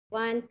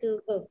1,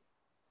 2, go.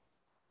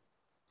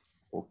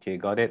 Okay,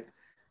 got it.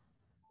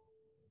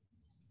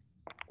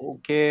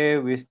 Okay,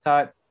 we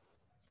start.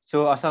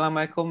 So,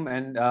 Assalamualaikum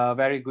and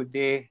very good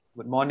day,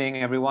 good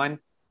morning,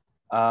 everyone.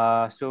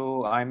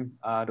 So, I'm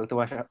Dr.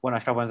 Wan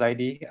Ashraf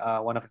Zaidi,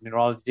 one of the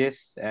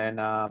neurologists, and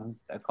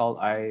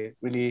I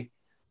really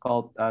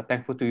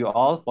thankful to you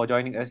all for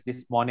joining us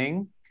this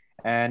morning.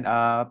 And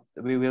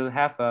we will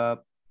have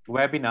a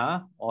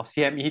webinar or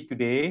CME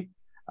today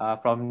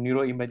from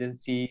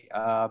Neuroemergency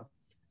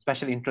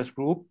Special Interest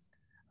Group.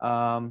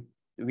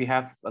 We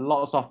have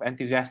lots of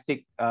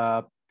enthusiastic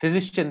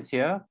physicians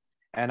here,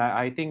 and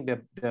I think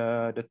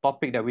the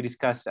topic that we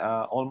discussed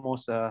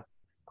almost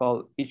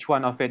called each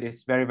one of it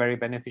is very, very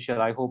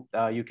beneficial. I hope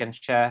you can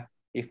share,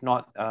 if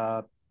not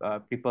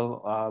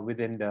people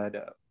within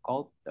the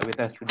call with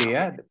us today.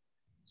 Yeah?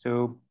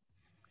 So,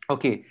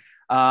 okay.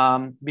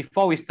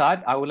 Before we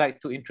start, I would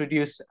like to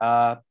introduce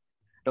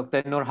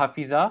Dr.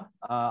 Hafiza,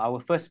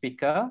 our first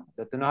speaker.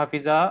 Dr.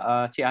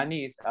 Hafiza Che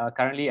Ani is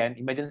currently an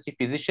emergency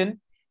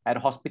physician at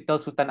Hospital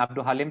Sultan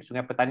Abdul Halim,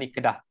 Sg Petani,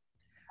 Kedah.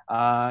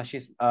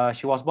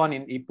 She was born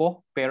in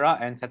Ipoh, Perak,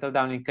 and settled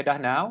down in Kedah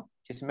now.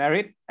 She's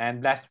married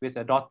and blessed with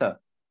a daughter.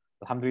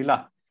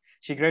 Alhamdulillah.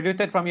 She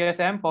graduated from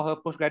USM for her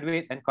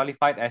postgraduate and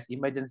qualified as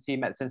emergency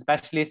medicine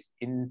specialist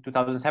in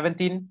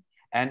 2017.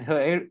 And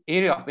her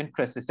area of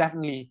interest is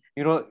definitely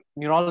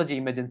neurology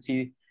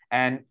emergency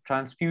and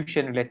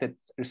transfusion-related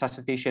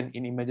resuscitation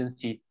in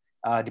emergency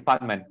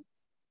department.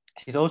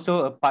 She's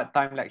also a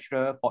part-time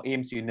lecturer for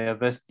AIMS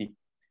University.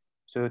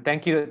 So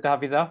thank you,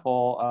 Dr. Hafiza,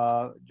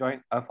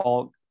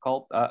 for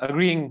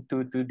agreeing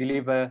to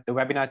deliver the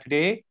webinar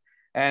today.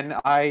 And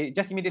I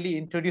just immediately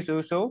introduce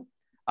also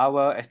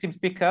our esteemed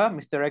speaker,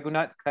 Mr.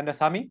 Ragunath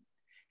Kandasamy.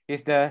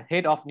 He's the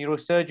head of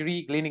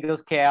neurosurgery,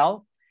 Gleneagles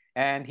KL,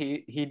 and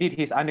he did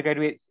his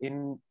undergraduates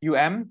in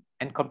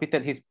and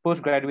completed his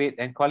postgraduate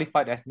and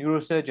qualified as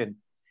neurosurgeon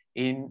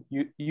in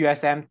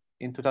USM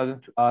in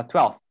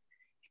 2012.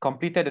 He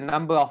completed a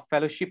number of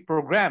fellowship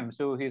programs,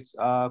 so he's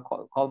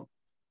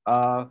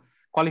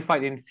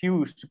qualified in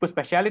few super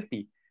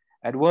specialty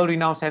at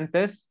world-renowned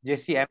centers,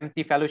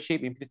 JCMT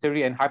Fellowship in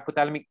Pituitary and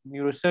Hypothalamic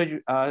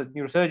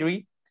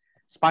Neurosurgery,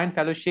 Spine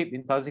Fellowship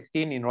in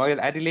 2016 in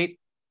Royal Adelaide,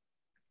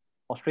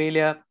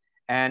 Australia,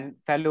 and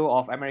Fellow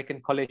of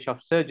American College of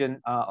Surgeons,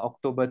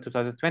 October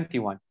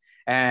 2021.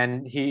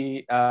 And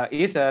he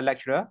is a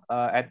lecturer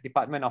at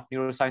Department of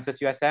Neurosciences,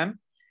 USM,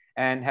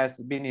 and has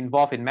been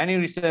involved in many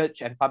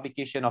research and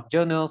publication of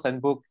journals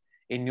and books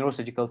in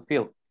neurosurgical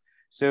field.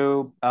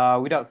 So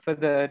without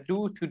further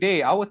ado,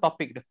 today, our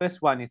topic, the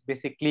first one is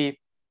basically,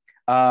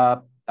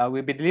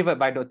 will be delivered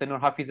by Dr. Nur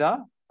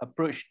Hafiza,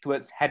 approach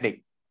towards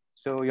headache.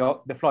 So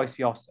the floor is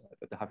yours,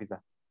 Dr. Hafiza.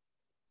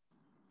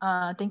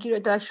 Thank you,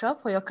 Dr.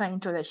 Ashraf, for your kind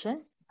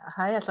introduction.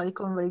 Hi,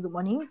 Assalamualaikum, very good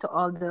morning to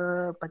all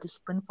the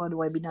participants for the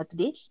webinar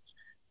today.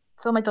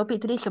 So my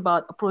topic today is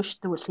about approach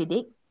towards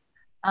headache.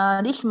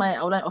 This is my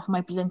outline of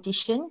my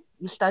presentation.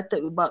 We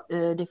started about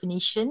the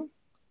definition,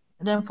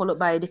 then followed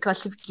by the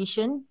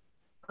classification,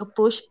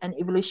 approach, and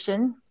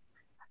evolution.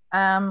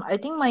 I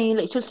think my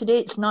lecture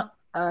today is not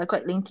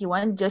quite lengthy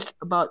one, just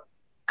about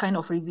kind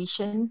of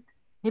revision,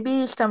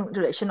 maybe some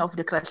direction of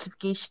the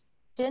classification,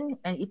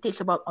 and it takes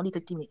about only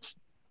 30 minutes.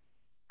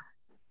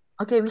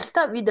 Okay, we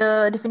start with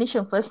the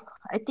definition first.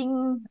 I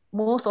think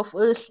most of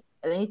us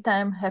at any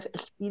time have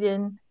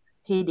experienced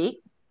headache.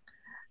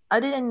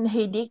 Other than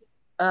headache,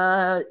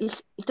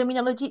 its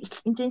terminology is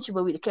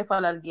interchangeable with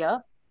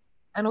cephalalgia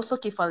and also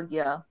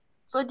cephalgia.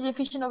 So the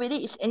definition of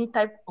headache is any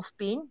type of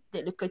pain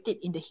that located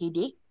in the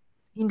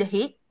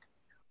head,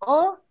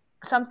 or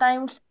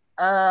sometimes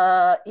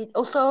it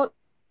also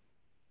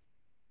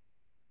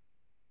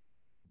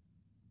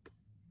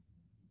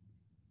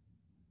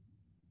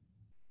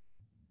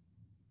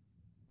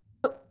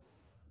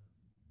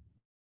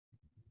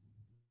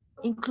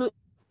include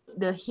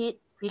the head,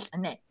 face,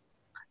 and neck.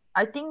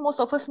 I think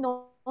most of us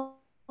know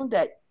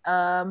that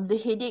the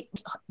headache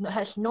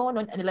has no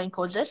non-underlying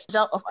causes,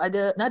 result of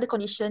another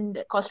condition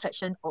that cause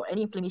traction or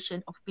any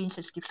inflammation of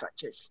pain-sensitive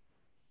structures.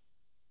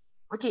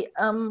 Okay,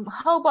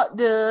 how about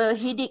the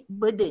headache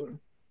burden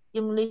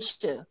in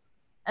Malaysia?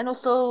 And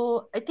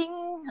also, I think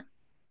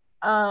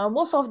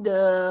most of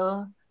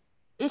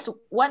it's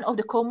one of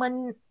the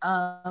common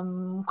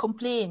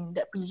complaint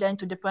that present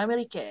to the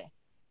primary care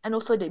and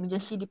also the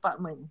emergency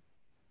department.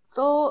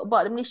 So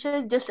about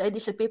Malaysia, just I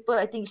did a paper,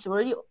 I think it's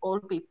already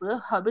old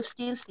paper, however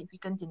still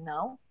significant till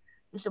now.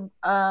 It's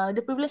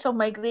the prevalence of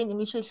migraine in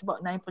Malaysia is about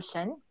 9%.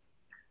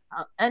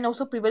 And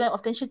also prevalence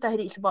of tension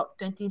headache is about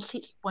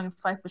 26.5%.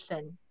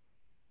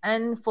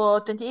 And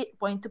for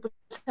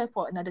 28.2%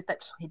 for another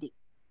types of headache.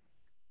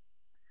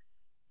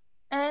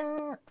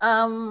 And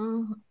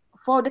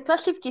for the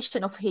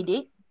classification of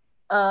headache,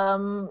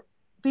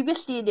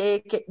 previously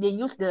they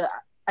used the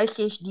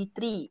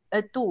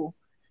ICHD-2,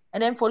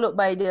 and then followed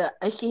by the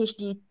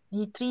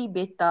ICHD-3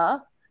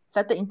 beta,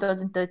 started in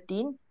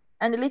 2013.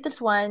 And the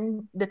latest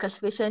one, the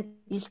classification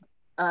is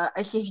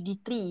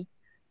ICHD-3,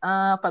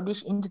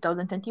 published in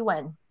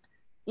 2021.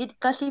 It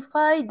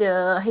classified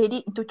the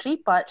headache into 3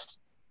 parts.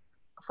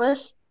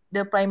 First,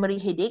 the primary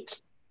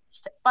headaches.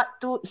 Part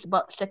 2 is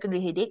about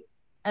secondary headache.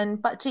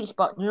 And part 3 is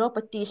about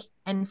neuropathies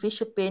and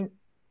facial pain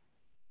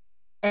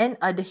and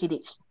other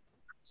headaches.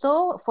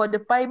 So for the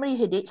primary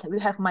headaches, we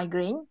have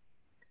migraine,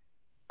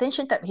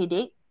 tension type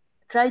headache,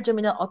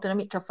 trigeminal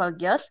autonomic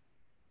cephalgias.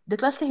 The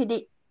cluster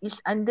headache is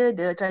under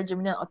the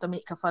trigeminal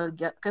autonomic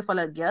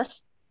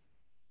cephalgias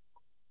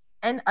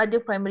and other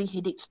primary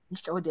headaches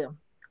disorder.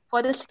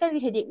 For the secondary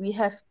headache, we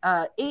have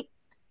 8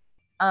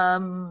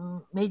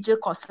 major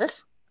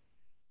causes,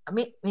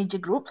 major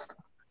groups.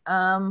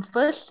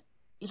 First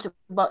is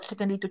about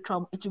secondary to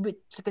trauma, attribute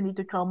secondary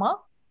to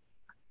trauma,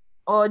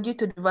 or due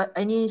to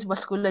any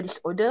vascular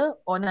disorder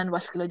or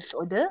non-vascular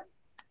disorder,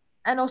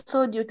 and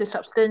also due to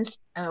substance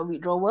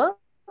withdrawal,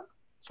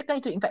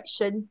 secondary to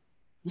infection,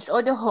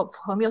 disorder of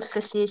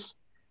homeostasis,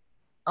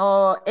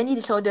 or any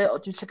disorder or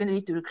to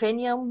secondary to the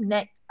cranium,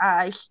 neck,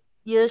 eyes,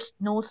 ears,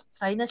 nose,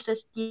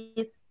 sinuses,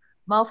 teeth,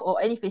 mouth,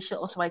 or any facial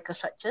or cervical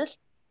structures,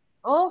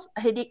 or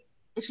a headache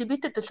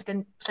attributed to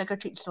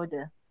psychiatric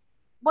disorder.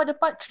 About the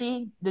part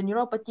 3, the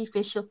neuropathy,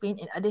 facial pain,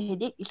 and other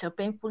headache is a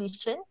painful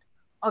lesion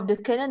of the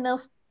cranial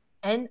nerve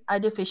and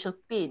other facial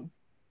pain.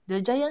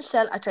 The giant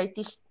cell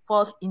arthritis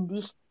falls in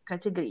this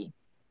category.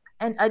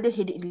 And other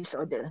headache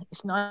disorder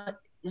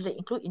is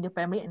included in the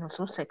primary and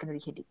also secondary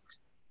headaches.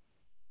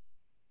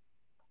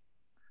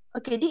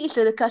 Okay, this is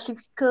a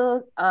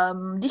classical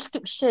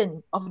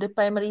description of the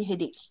primary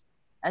headaches.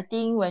 I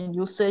think when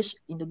you search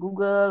in the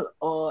Google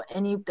or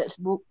any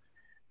textbook,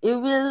 it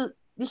will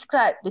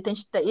describe the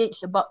tension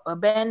headaches about a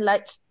band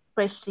like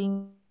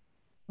pressing,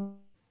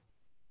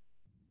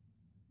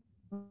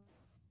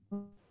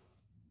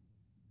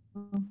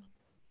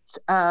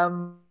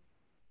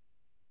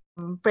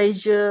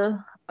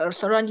 pressure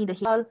surrounding the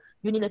head,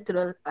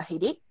 unilateral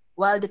headache,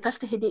 while the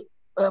cluster headache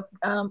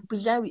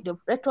present with the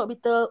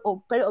retroorbital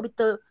or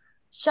periorbital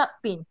sharp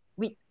pain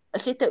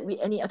associated with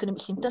any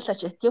autonomic symptoms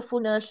such as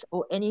tearfulness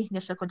or any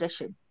nasal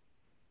congestion.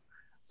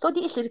 So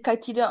this is the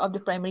criteria of the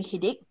primary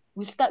headache.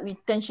 We start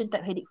with tension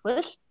type headache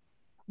first.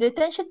 The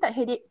tension type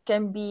headache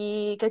can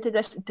be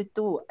categorized into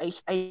two,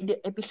 either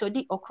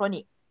episodic or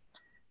chronic.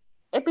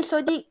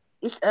 Episodic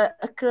is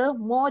occur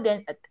more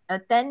than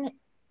 10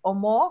 or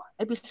more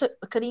episode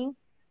occurring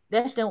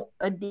less than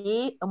a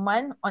day, a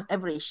month on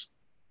average.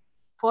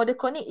 For the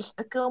chronic, it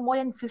occur more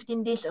than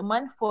 15 days a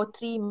month for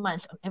 3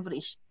 months on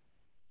average.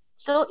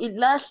 So it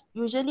lasts,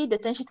 usually the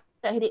tension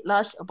type headache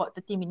lasts about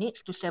 30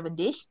 minutes to 7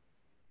 days.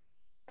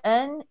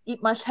 And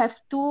it must have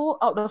 2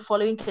 out of the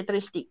following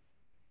characteristics.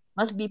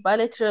 Must be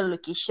bilateral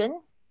location,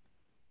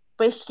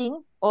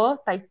 pressing or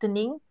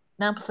tightening,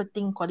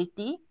 non-pulsating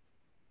quality,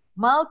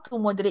 mild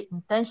to moderate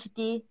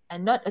intensity,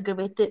 and not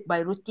aggravated by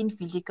routine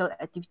physical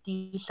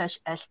activity such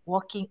as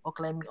walking or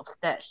climbing of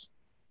stairs.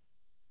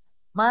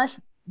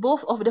 Must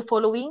both of the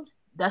following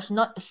does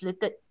not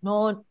isolated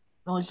no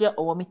nausea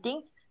or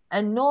vomiting,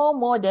 and no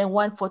more than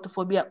one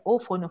photophobia or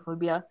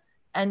phonophobia,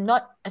 and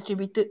not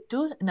attributed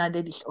to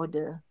another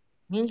disorder.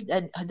 Means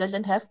that it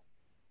doesn't have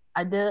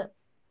other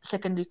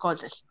secondary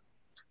causes.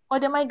 For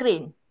the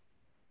migraine,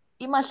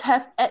 it must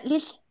have at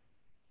least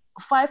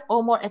 5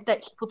 or more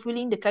attacks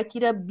fulfilling the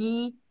criteria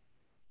B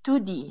to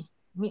D.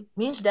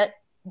 Means that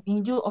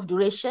window of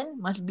duration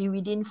must be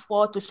within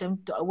 4 to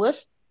 72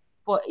 hours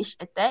for each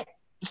attack.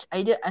 Is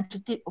either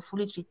untreated or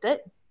fully treated,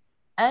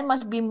 and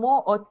must be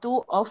more or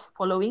 2 of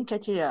following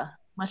criteria.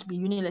 Must be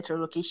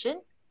unilateral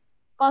location,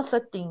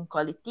 pulsating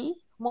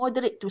quality,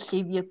 moderate to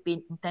severe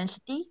pain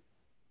intensity,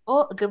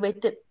 or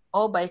aggravated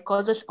or by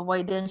causes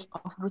avoidance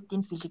of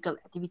routine physical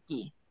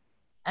activity,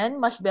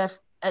 and must have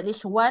at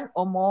least 1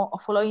 or more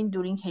of following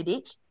during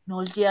headaches,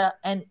 nausea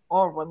and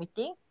or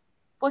vomiting,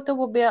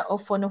 photophobia or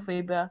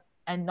phonophobia,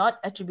 and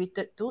not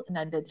attributed to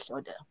another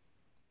disorder.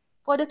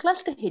 For the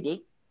cluster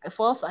headache, it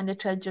falls under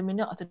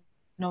trigeminal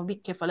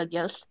autonomic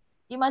cephalgias.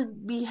 It must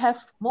have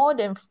more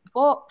than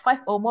 5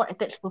 or more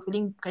attacks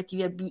fulfilling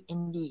criteria B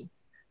and D.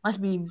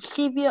 Must be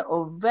severe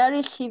or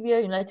very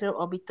severe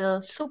unilateral orbital,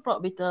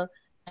 supraorbital,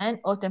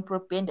 and or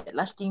temporal pain that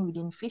lasting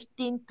within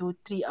 15 to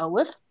 3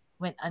 hours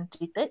when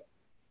untreated.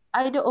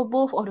 Either or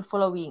both of the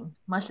following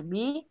must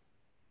be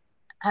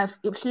have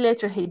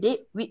ipsilateral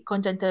headache with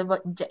conjunctival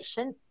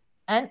injection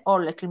and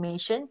or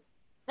lacrimation,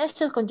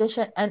 nasal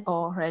congestion and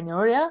or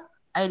rhinorrhea,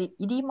 eyelid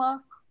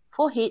edema,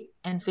 forehead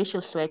and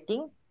facial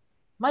sweating,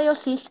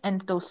 miosis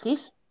and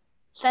ptosis,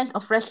 signs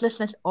of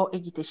restlessness or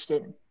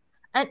agitation,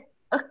 and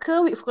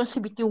occur with frequency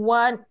between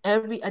 1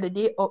 every other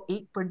day or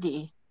 8 per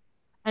day,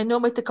 and no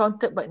matter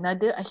counted by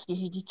another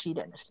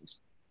ICD-3 diagnosis.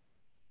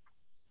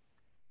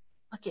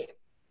 Okay,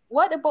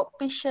 what about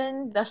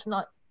patient does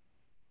not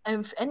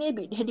have any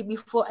headache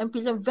before and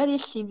present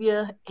very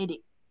severe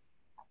headache?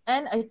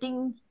 And I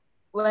think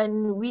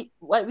when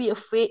what we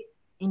afraid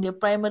in the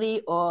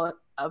primary or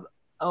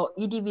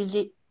ED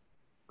visit,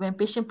 when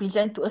patient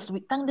present to us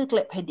with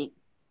thunderclap headache.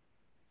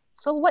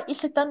 So what is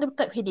a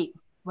thunderclap headache?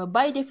 Well,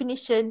 by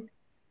definition,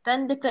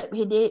 thunderclap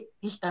headache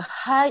is a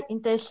high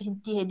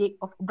intensity headache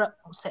of abrupt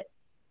onset.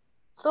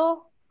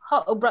 So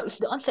how abrupt is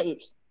the onset?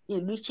 It's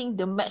reaching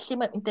the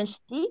maximum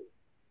intensity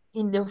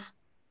in the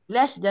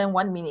less than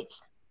 1 minute.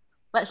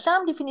 But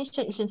some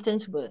definition is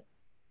interchangeable.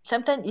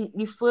 Sometimes it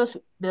refers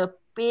the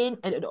pain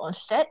at the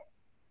onset,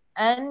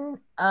 and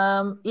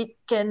it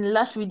can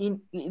last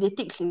it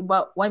takes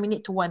about 1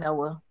 minute to 1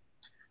 hour.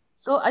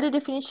 So other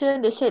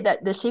definition, they said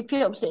that the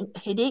severe of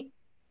headache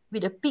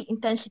with a peak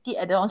intensity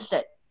at the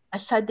onset,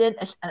 as sudden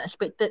as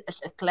unexpected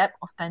as a clap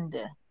of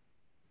thunder.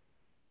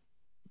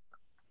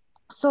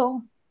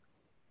 So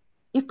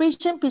if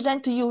patient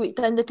present to you with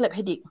thunderclap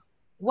headache,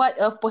 what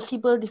are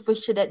possible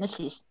differential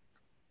diagnosis?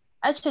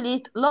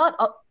 Actually, a lot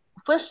of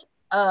first,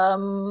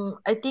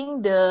 I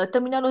think the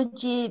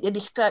terminology they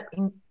described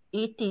in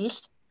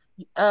 80s,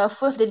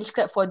 first they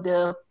described for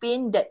the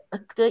pain that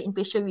occur in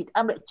patient with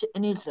unruptured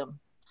aneurysm.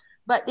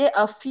 But there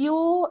are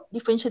few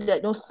differential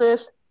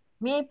diagnoses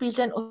may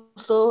present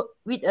also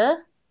with a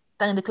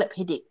thunderclap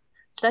headache,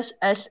 such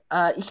as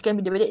it can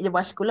be divided into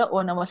vascular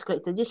or non-vascular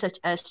etiology, such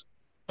as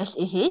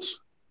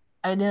SAH,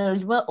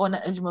 aneurysmal or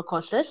non-aneurysmal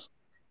causes,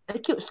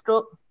 acute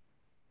stroke,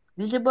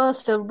 visible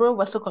cerebral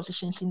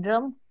vasoconstriction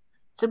syndrome,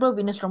 cerebral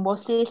venous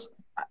thrombosis,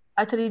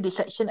 artery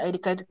dissection either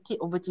carotid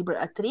or vertebral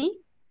artery,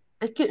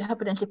 acute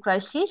hypertensive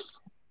crisis,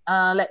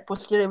 like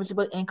posterior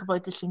visible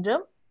encephalitis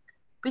syndrome,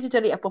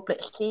 pituitary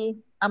apoplexy,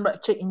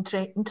 unruptured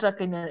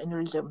intracranial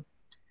aneurysm,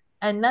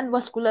 and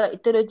non-vascular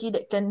etiology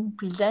that can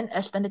present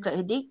as thunderclap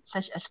headache,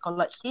 such as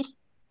colitis,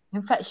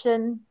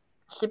 infection,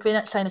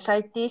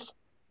 sinusitis,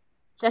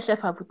 chest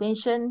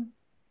hypertension,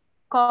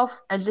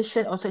 cough,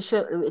 exertion or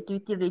sexual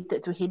activity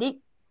related to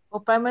headache, or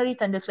primary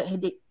thunderclap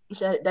headache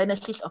is a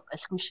diagnosis of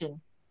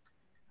exclusion.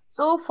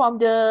 So from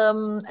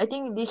the, I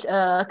think this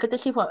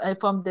courtesy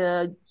from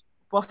the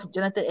Prof.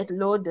 Jonathan S.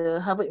 Low, the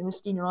Harvard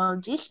University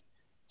neurologist,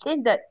 says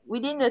that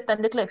within the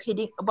thunderclap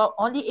headache, about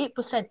only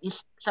 8%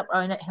 is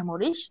subarachnoid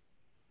hemorrhage.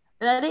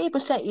 Another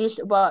 8% is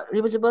about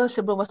reversible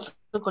cerebral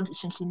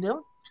vasoconstriction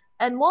syndrome.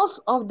 And most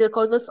of the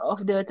causes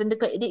of the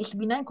thunderclap headache is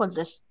benign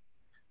causes.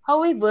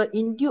 However,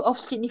 in view of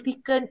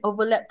significant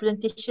overlap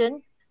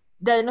presentation,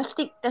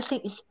 diagnostic testing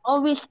is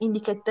always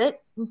indicated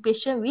in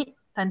patients with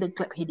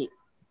thunderclap headache.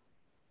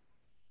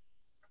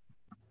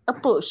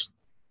 Approach.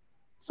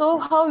 So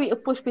how we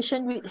approach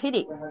patient with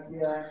headache?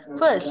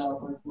 First,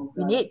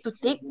 we need to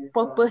take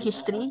proper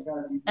history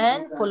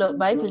and followed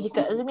by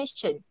physical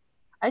examination.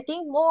 I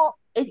think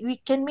we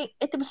can make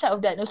 80%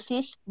 of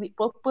diagnosis with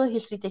proper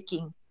history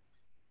taking.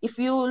 If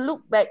you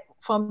look back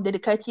from the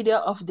criteria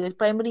of the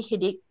primary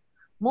headache,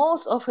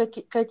 most of the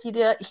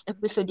criteria is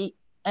episodic,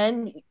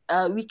 and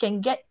we can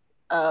get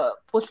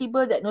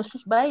possible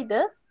diagnosis by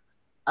the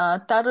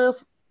thorough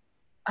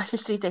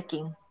history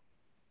taking.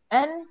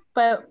 And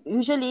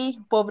usually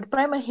for the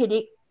primary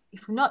headache,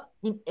 if not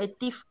in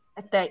active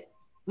attack,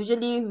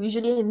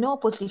 usually no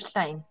positive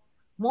sign.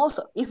 Most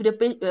if the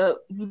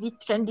we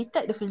can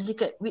detect the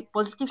physical with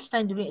positive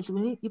sign during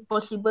examination, it's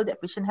possible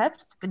that patient have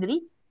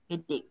secondary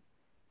headache.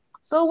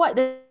 So what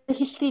the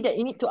history that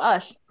you need to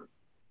ask?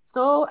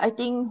 So I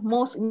think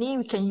most ini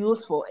we can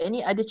use for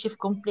any other chief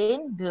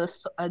complaint, the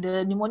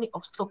mnemonic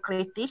of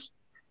Socrates,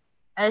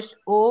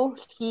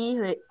 SOCRATES,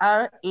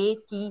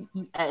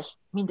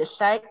 mean the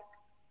site,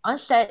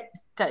 onset,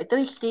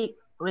 characteristic,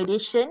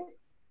 radiation,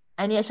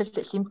 any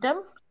associated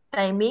symptom,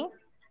 timing,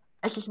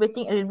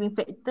 exacerbating and relieving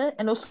factor,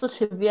 and also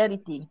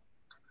severity.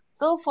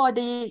 So for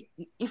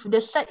if the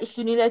site is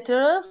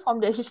unilateral from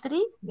the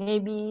history,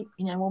 maybe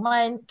in a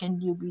moment can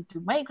be due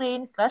to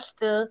migraine,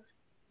 cluster,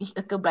 is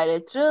occur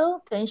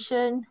bilateral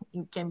tension,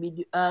 it can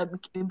be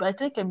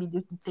bilateral can be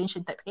due to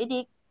tension type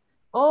headache,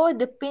 or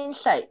the pain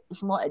site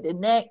is more at the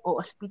neck or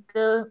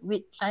occipital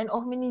with sign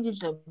of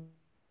meningism.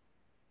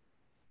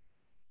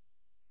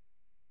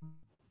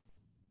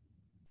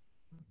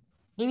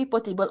 Maybe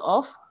portable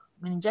of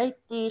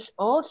meningitis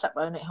or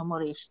subarachnoid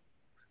hemorrhage.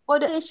 For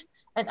the hemorrhage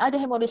and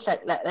other hemorrhage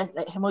site like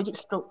hemorrhagic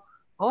stroke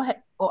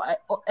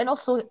and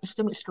also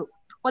ischemic stroke.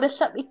 For the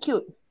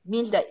subacute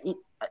means that it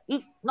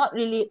not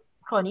really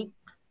chronic,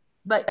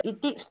 but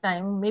it takes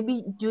time,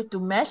 maybe due to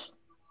mass.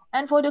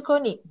 And for the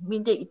chronic,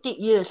 means that it takes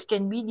years,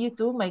 can be due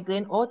to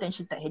migraine or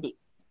tension type headache.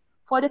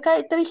 For the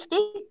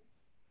characteristic,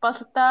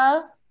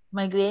 pulsatile,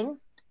 migraine,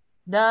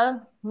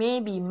 dull,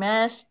 maybe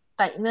mass,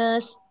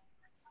 tightness,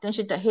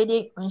 tension type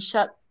headache, and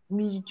sharp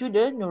due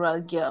to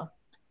neuralgia.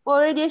 For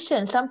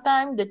radiation,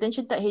 sometimes the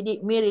tension type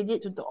headache may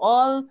radiate to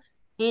all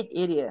head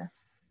area.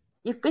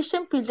 If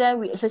patient present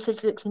with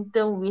associated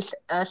symptoms with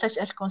such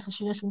as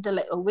constitutional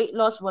symptoms like a weight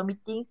loss,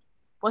 vomiting,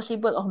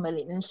 possible of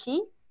malignancy,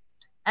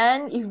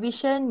 and if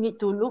patient need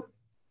to look,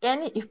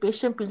 and if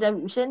patient present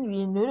with vision,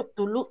 we need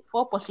to look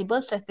for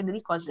possible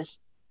secondary causes.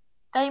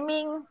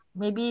 Timing,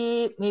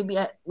 maybe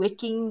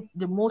waking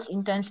the most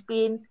intense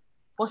pain,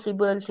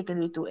 possible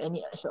secondary to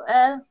any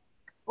SOL,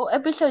 or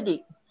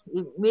episodic,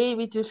 it may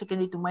be due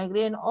secondary to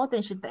migraine or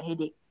tension type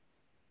headache.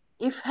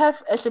 If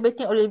have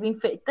exacerbating or relieving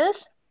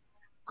factors,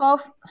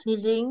 cough,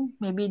 sneezing,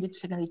 maybe due to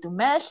secondary to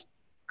MASH,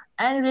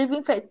 and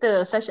relieving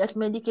factors such as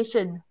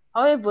medication.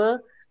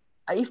 However,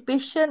 if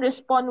patient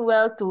respond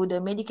well to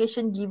the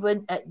medication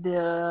given at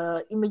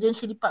the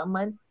emergency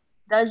department,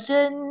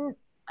 doesn't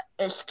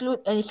exclude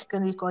any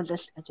secondary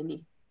causes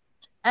actually.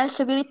 And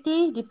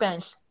severity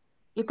depends.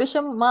 If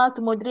patient mild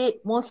to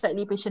moderate, most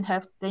likely patient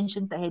have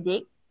tension type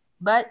headache,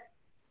 but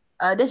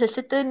there's a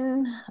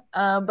certain,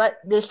 but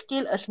there's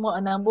still a small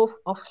number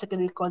of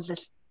secondary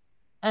causes.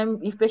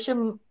 And if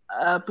patient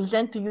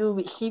present to you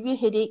with severe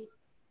headache,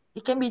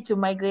 it can be to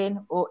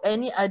migraine or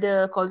any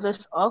other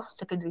causes of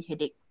secondary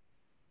headache.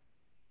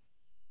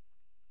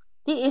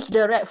 This is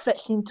the red flag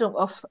syndrome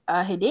of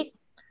headache.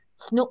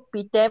 Snook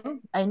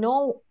P10. I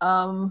know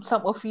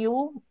some of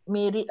you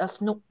may read a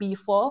Snook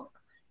P4.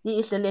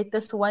 This is the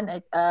latest one.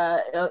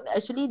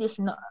 Actually, this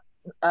not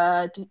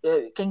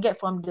can get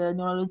from the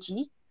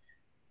neurology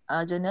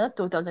journal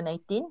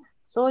 2019.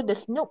 So the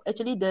Snook,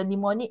 actually the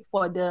mnemonic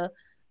for the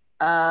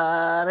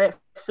red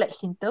flag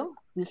symptom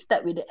will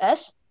start with the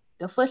S.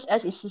 The first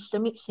S is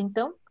systemic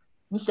symptom,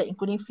 means that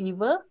including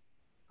fever.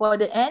 For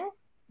the N,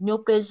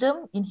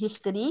 neoplasm in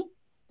history.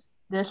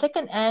 The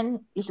second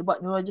N is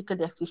about neurological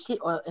deficit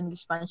or an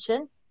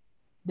dysfunction.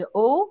 The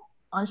O,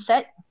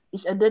 onset,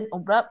 is sudden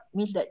abrupt,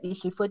 means that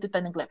is referred to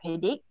tunnel club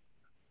headache.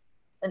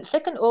 And the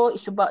second O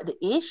is about the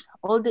age,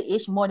 older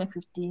age more than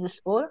 50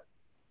 years old.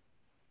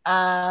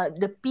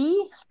 The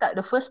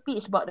first P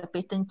is about the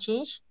pattern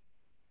change,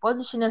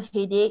 positional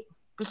headache,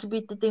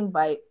 precipitating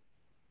by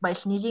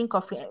sneezing,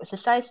 coughing, and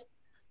exercise,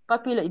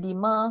 papular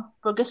edema,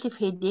 progressive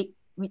headache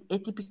with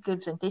atypical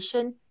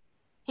presentation,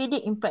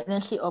 headache in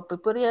pregnancy or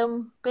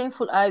puerperium,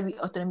 painful eye with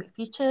autonomic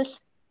features,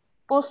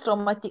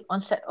 post-traumatic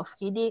onset of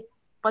headache,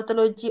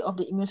 pathology of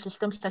the immune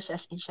system such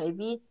as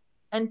HIV,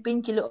 and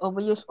painkiller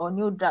overuse or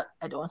new drug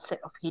at the onset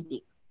of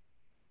headache.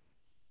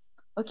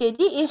 Okay,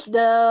 this is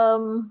the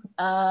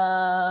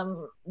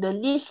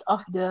list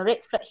of the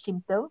red flag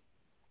symptom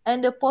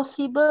and the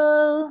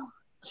possible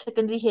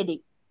secondary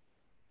headache.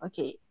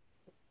 Okay,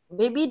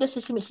 maybe the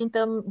systemic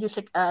symptom,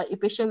 a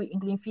patient with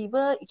including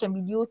fever, it can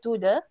be due to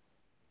the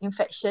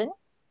infection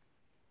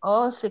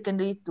or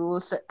secondary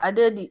to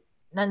other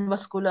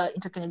non-vascular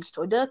intracranial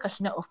disorder,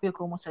 carcinoma of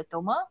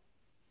pheochromocytoma.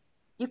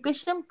 If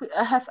patient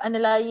have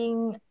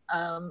underlying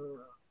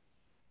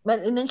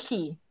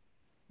malignancy,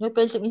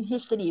 neoplasm in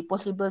history,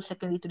 possible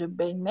secondary to the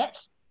brain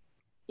mets.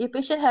 If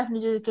patient have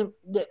neurological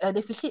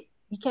deficit,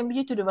 it can be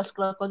due to the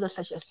vascular causes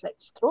such as like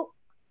stroke,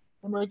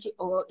 hemorrhagic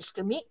or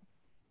ischemic,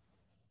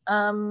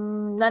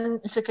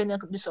 non-intracranial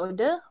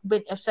disorder,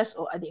 brain abscess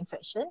or other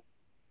infection.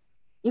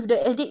 If the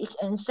headache is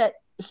onset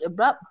is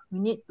abrupt, we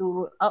need to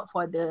rule out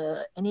for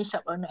any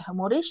subarachnoid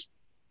hemorrhage.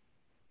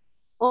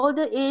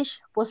 Older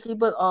age,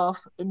 possible of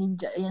any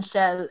giant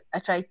cell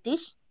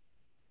arthritis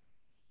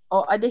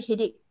or other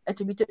headache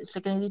attributed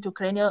secondary to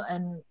cranial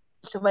and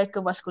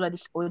cervical vascular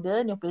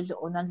disorder, neoplasm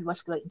or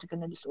non-vascular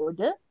intracranial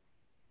disorder.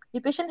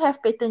 The patient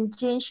have pattern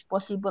change,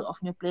 possible of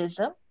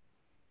neoplasm.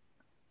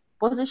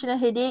 Positional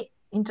headache,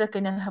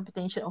 intracranial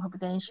hypertension or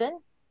hypertension.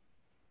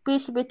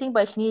 Precipitating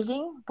by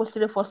sneezing,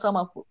 posterior fossa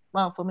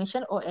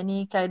malformation or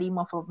any Kyrie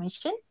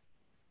malformation.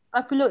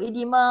 Papular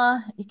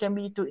edema, it can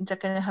be due to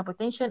intracranial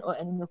hypertension or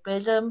any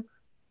neoplasm.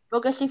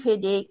 Progressive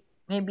headache,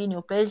 maybe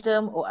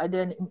neoplasm or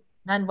other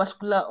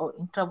non-vascular or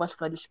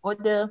intravascular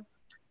disorder.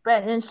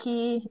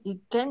 Pregnancy,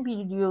 it can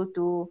be due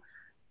to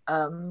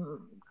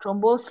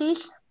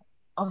thrombosis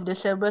of the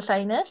cerebral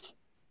sinus,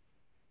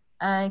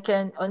 and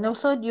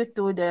also due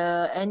to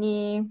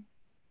any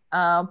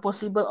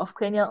possible of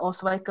cranial or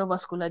cervical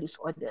vascular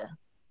disorder.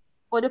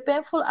 For the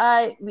painful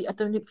eye with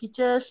autonomic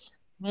features,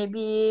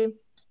 maybe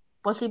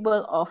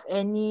possible of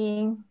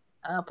any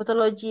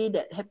pathology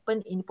that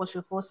happened in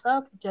posterior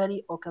fossa,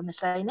 pituitary or cavernosus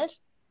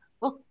sinus,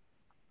 or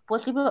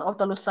possible of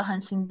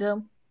Talosahan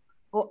syndrome,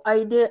 or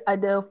either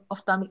other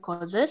ophthalmic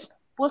causes.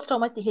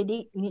 Post-traumatic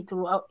headache, we need to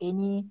rule out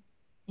any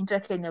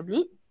intracranial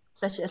bleed,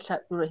 such as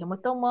subdural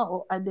hematoma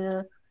or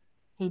other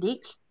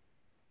headaches.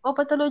 Or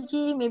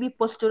pathology, maybe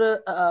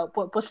possible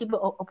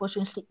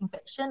opportunistic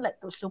infection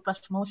like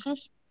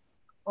toxoplasmosis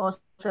or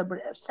cerebral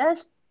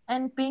abscess,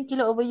 and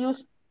painkiller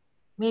overuse.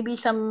 Maybe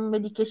some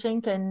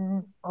medication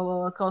can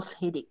cause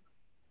headache.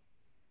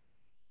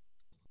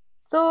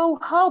 So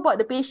how about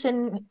the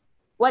patient?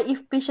 What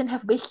if patient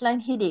have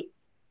baseline headache?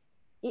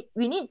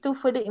 We need to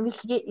further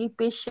investigate if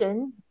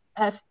patient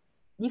have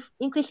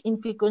increase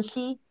in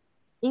frequency,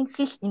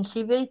 increase in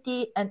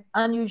severity, and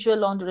unusual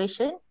long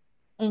duration,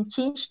 and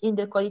change in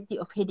the quality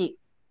of headache,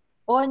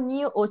 or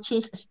new or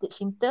changed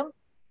symptom,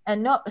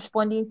 and not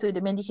responding to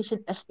the medication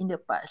as in the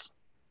past.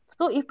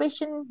 So if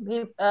patient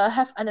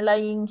have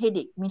underlying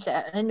headache, means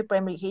under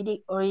primary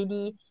headache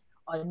already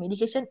on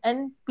medication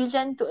and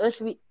present to us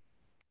with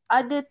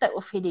other type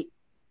of headache,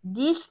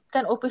 this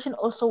kind of patient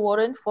also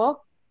warrant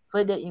for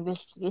further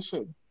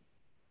investigation.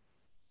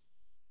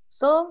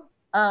 So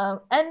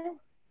and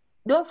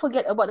don't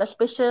forget about the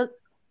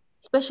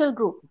special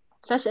group,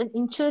 such as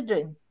in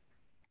children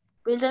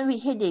present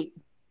with headache.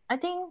 I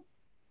think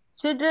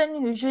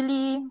children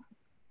usually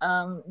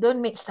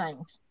don't make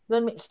signs,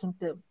 don't make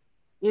symptoms.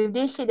 If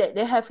they say that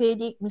they have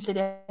headache, means they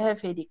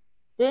have headache.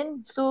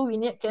 Then so we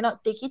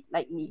cannot take it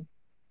lightly.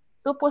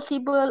 So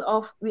possible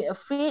of we're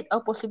afraid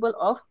or possible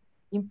of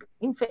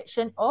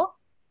infection or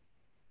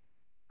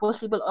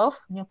possible of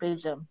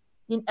neoplasm.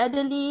 In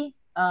elderly,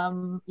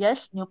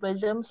 yes,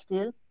 neoplasm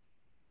still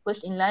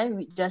first in line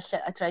with just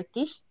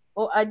arthritis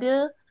or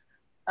other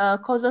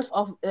causes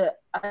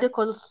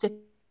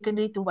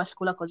secondary to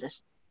vascular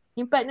causes.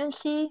 In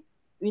pregnancy,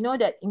 we know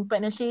that in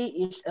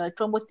pregnancy is a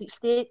thrombotic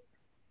state,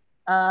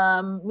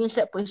 means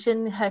that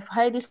patient have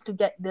high risk to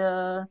get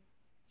the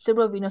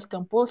cerebral venous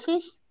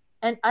thrombosis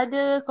and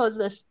other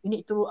causes. We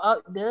need to rule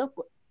out the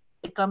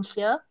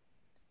eclampsia,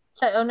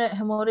 cyanoid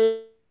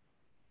hemorrhage,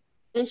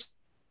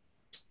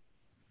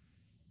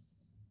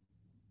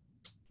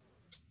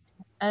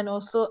 and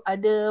also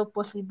other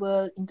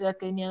possible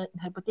intracranial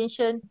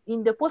hypertension.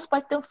 In the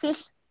postpartum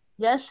phase,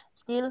 yes,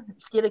 still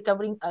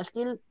recovering,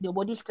 still the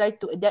body try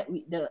to adapt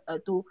with the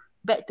to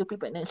back to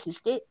pre-pregnancy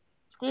state.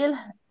 Still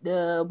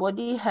the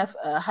body have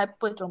a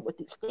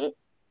hyperthrombotic state,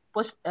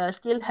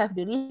 still have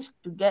the risk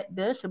to get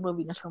the cerebral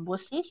venous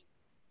thrombosis,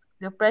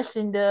 the Price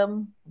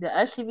syndrome, the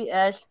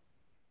RCVS,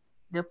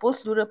 the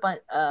post-dural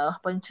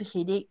puncture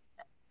headache,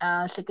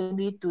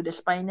 secondary to the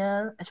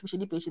spinal,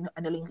 especially patient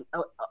undergoing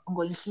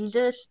ongoing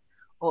seizures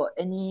or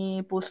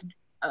any post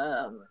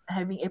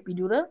having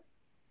epidural.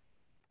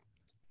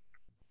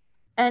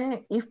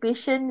 And if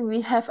patient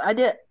we have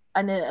other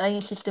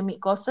underlying systemic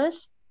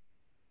causes,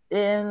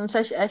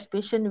 such as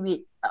patient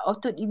with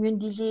autoimmune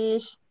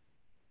disease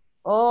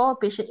or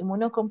patient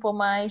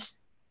immunocompromised,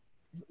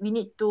 we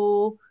need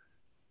to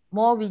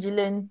more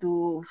vigilant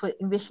to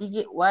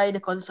investigate why the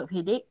causes of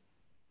headache,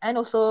 and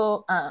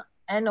also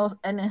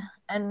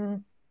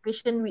and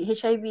patient with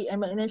HIV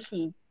and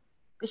pregnancy,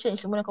 patient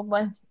is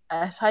immunocompromised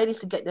has high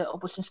risk to get the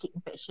opportunistic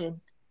infection,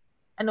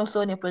 and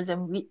also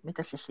neoplasm with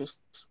metastasis.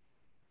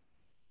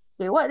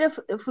 Okay,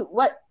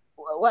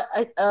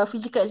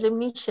 physical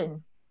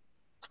examination?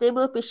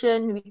 Stable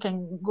patient, we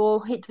can go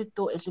head to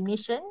toe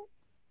examination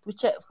to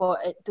check for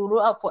to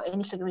rule out for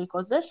any secondary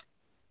causes.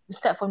 We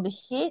start from the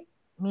head,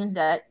 means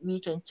that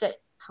we can check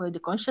for the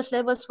conscious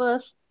levels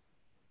first,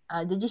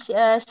 the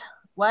GCS.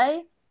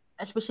 Why?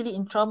 Especially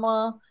in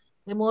trauma,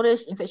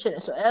 hemorrhage, infection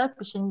as well,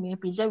 patient may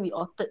present with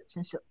altered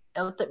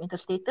mental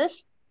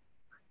status.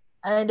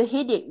 And the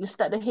headache, you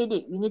start the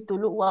headache, we need to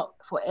look out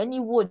for any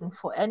wound,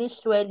 for any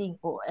swelling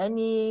or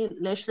any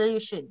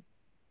laceration.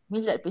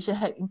 Means that patient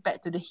have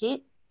impact to the head.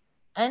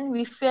 And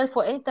we feel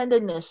for any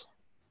tenderness,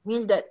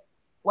 means that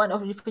one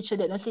of the differential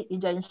diagnosis is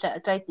giant cell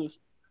arthritis.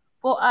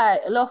 For eye,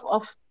 a lot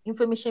of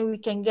information we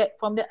can get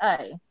from the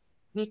eye.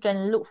 We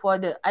can look for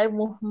the eye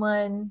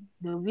movement,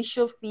 the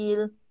visual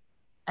field,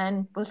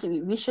 and proceed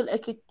with visual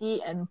acuity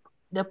and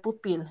the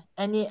pupil.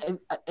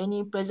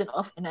 Any presence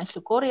of an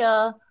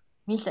isochoria,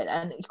 means that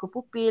an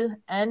ecopupil,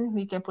 and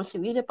we can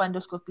proceed with the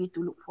fundoscopy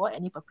to look for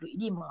any papular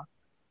edema.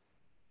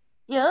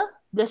 Here,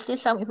 there's still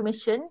some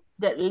information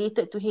that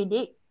related to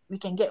headache we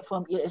can get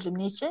from ear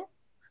examination.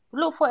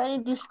 Look for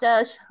any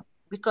discharge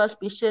because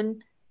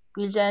patient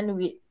present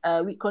with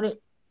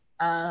chronic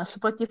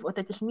suppurative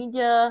otitis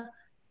media,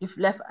 if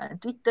left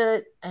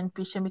untreated, and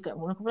patient become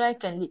immunocompromised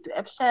can lead to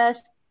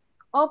abscess,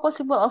 or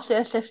possible of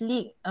CSF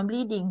leak and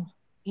bleeding,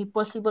 if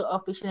possible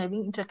of patient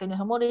having intracranial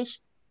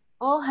hemorrhage,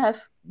 or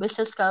have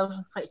basal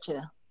skull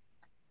fracture.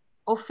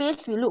 Or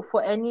face, we look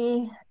for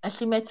any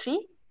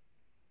asymmetry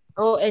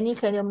or any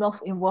cranial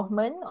nerve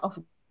involvement of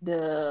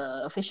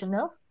the facial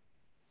nerve.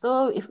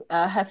 So if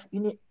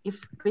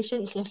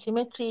patient is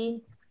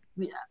asymmetry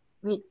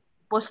with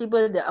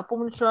possible the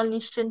apomotoral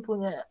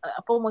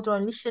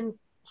lesion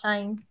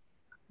sign,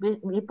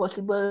 with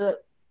possible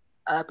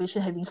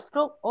patient having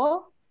stroke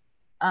or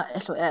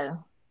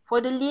SOL.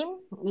 For the limb,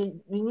 we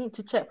need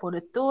to check for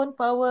the tone,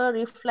 power,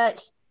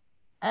 reflex,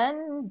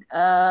 and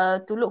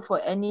to look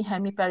for any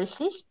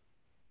hemiparesis,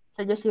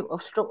 suggestive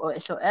of stroke or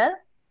SOL.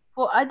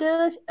 For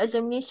other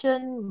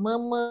examination,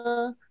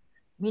 murmur,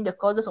 mean the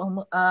causes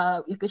of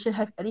if patient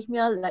have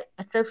arrhythmia like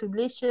atrial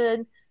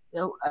fibrillation,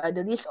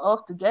 the risk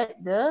of to get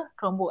the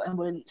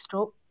thromboembolic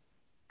stroke,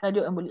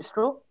 cardioembolic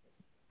stroke.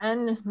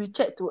 And we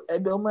check to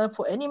abdomen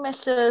for any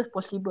muscle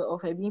possible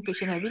of having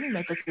patient having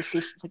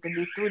metastasis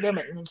secondary to the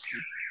malignancy.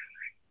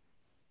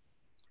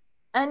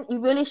 And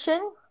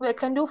evaluation, we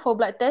can do for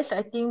blood test.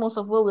 I think most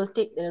of us will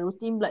take the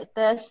routine blood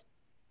test,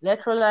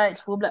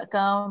 electrolytes, full blood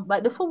count.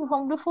 But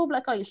from the full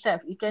blood count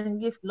itself, it can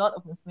give a lot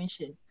of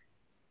information.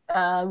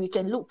 We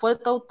can look for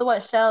the total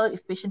white cell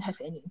if patient have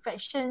any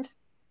infections.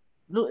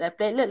 Look at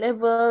platelet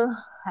level.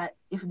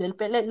 If the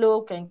platelet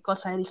low, can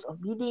cause high risk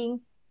of bleeding.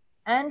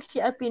 And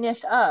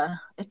CRP-NSR,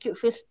 acute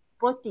phase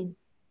protein.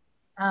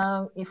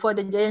 For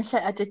the giant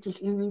cell arthritis,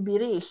 it will be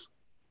raised.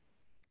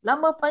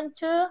 Lumbar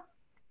puncture,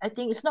 I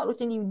think it's not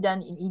routinely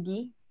done in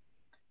ED,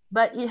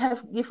 but it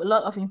have give a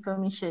lot of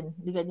information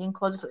regarding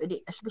causes of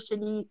headache,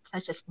 especially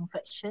such as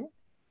infection,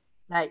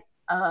 like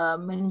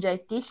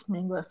meningitis,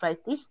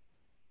 meningoarthritis,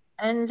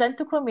 and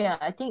xanthochromia.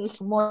 I think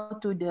it's more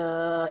to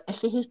the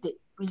SAH that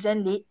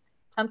present late.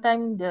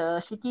 Sometimes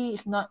the CT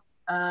is not,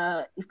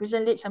 if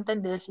present late, sometimes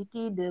the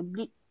CT, the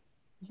bleed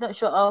is not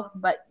sure of,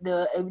 but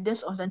the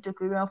evidence of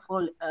xanthochromia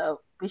for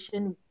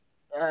patient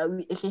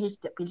with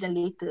SAH that present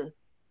later.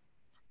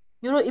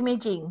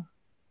 Neuroimaging.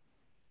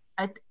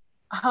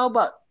 How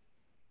about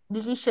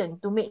decision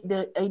to make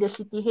the either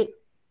CT head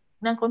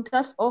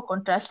non-contrast or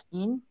contrast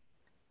in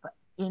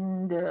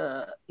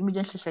the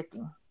emergency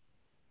setting.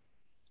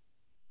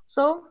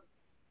 So,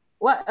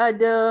 what are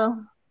the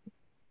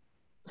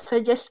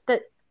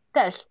suggested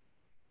tests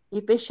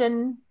if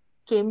patient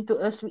came to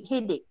us with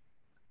headache?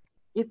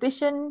 If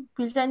patient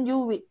present you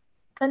with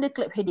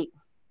thunderclap headache,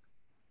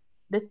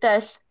 the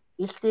test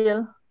is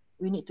still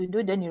we need to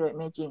do the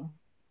neuroimaging.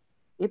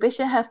 If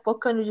patient have poor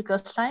neurological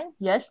sign,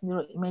 yes,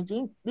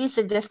 neuroimaging. This is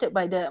suggested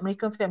by the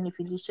American family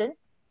physician.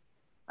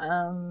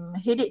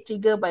 Headache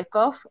triggered by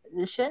cough,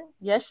 lesion,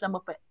 yes, lama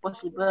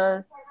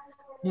possible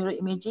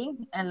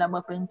neuroimaging, and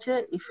lumbar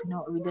puncture if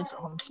no evidence of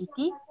home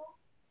CT.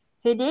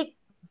 Headache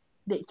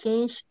that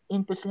change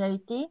in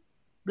personality,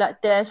 blood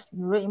test,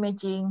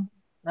 neuroimaging,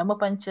 lumbar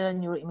puncture,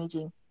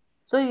 neuroimaging.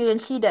 So you can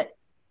see that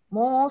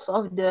most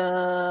of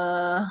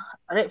the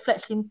red flag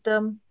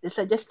symptom, the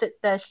suggested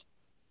test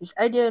is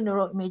either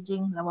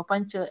neuroimaging, lumbar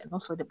puncture, and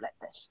also the blood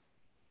test.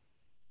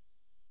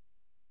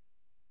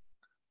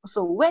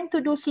 So when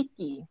to do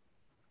CT?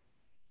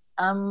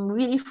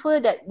 We refer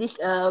that this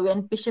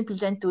when patient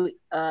present to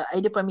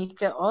either primary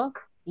care or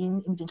in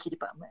emergency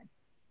department.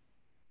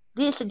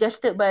 This is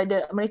suggested by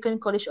the American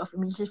College of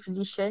Emergency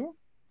Physicians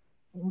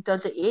in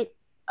 2008,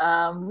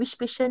 which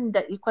patient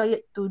that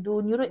required to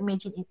do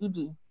neuroimaging in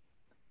ED.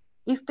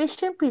 If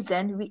patient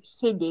present with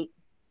headache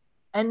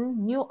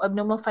and new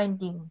abnormal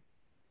finding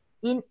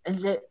in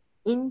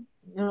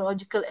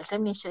neurological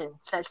examination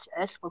such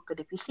as focal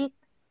deficit,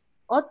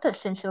 altered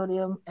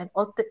sensorium, and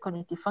altered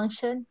cognitive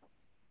function,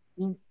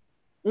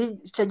 it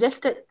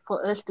suggested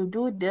for us to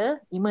do the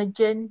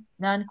emergent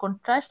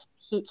non-contrast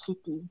head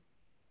CT,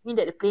 mean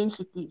that the plain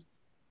CT.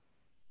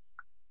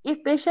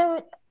 If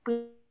patient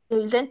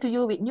present to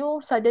you with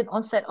new sudden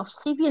onset of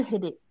severe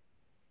headache,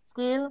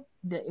 still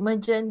the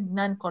emergent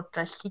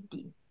non-contrast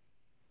CT.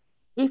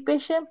 If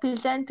patient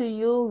present to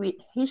you with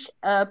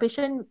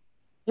patient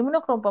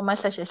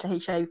immunocompromised such as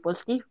HIV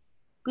positive,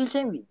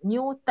 present with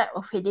new type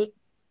of headache,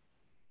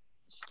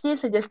 still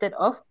suggested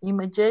of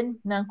emergent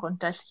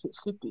non-contrast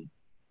CT.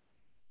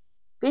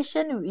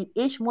 Patient with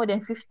age more than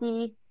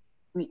 50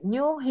 with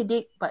new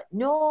headache but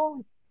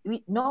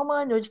with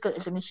normal neurological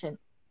examination,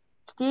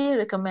 still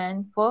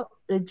recommend for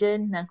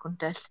urgent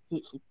non-contrast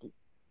CT.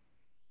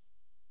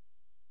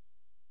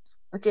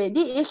 Okay,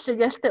 this is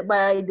suggested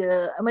by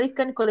the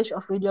American College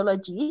of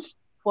Radiologists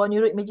for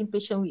neuroimaging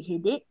patient with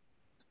headache.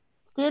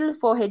 Still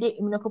for headache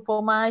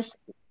immunocompromised,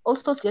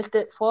 also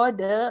suggested for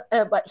the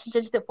but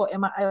suggested for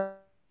MRI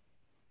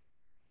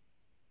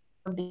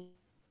of the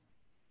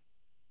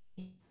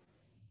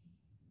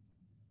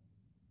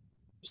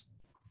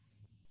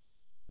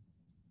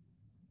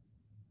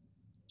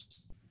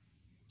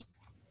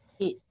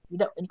head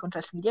without any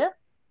contrast media.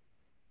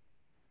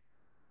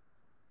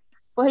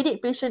 For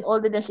headache patient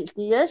older than 60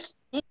 years,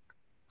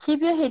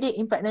 severe headache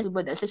in pregnancy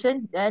with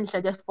exertion, then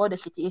suggest for the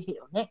CTA head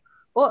or neck,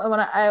 or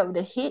MRI of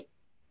the head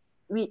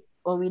with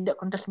or without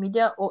contrast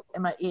media, or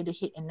MRI of the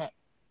head and neck.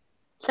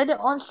 Sudden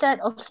onset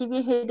of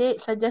severe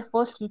headache suggest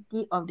for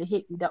CT of the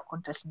head without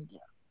contrast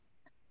media.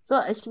 So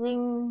I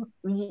think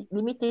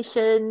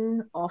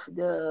limitation of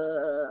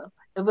the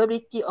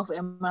availability of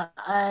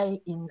MRI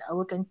in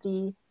our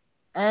country,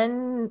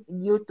 and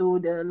due to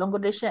the longer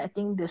duration, I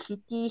think the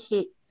CT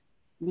head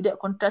without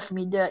contrast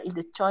media is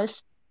the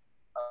choice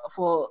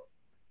for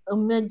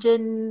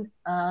emergent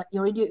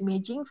radio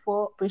imaging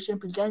for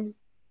patient present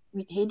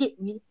with headache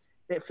with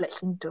red flag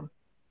syndrome.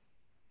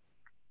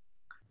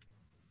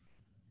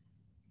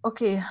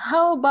 Okay,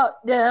 how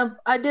about the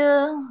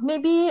other,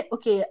 maybe,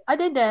 okay,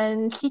 other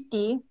than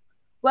CT,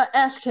 what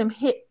else can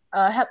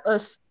help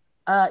us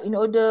in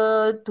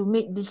order to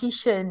make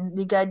decision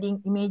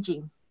regarding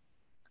imaging?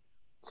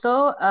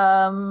 So,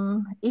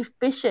 if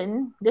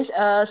patient, there's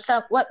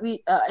some, what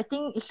we, I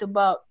think it's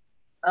about,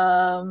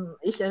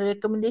 it's a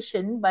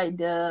recommendation by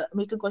the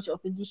American College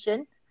of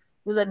Physicians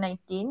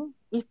 2019.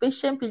 If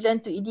patient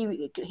present to ED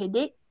with acute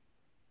headache,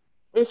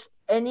 is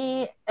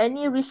any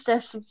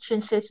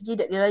resuscitation strategy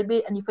that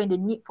reliably identify the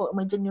need for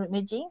emergent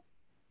neuroimaging,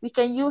 we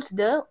can use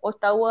the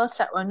Ottawa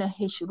Sub-Runner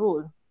H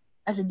rule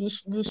as a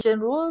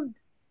decision rule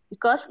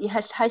because it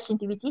has high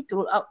sensitivity to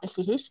rule out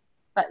SAH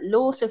but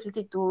low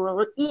sensitivity to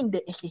rule in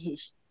the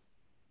SAH.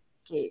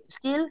 Okay,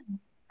 still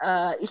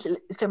is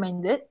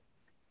recommended.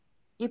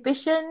 If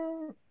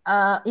patient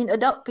in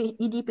adult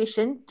ED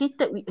patient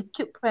treated with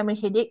acute primary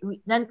headache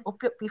with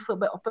non-opioid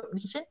preferred by opioid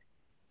medication,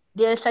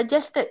 they are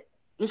suggested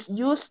is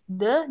use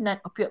the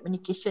non-opioid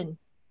medication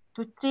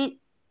to treat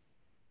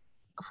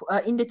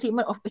in the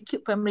treatment of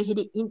acute primary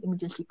headache in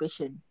emergency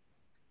patient.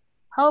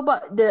 How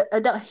about the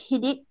adult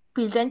headache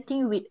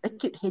presenting with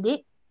acute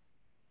headache?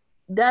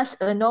 Does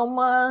a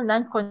normal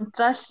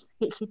non-contrast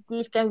head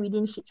CT scan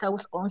within 6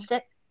 hours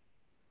onset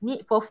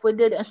need for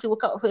further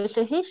workup of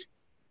SAH?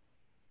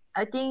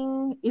 I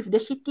think if the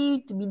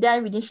CT to be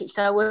done within 6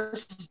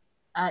 hours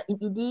in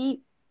ED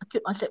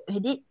acute onset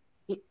headache,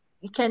 it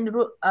can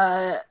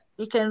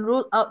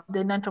rule out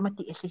the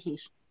non-traumatic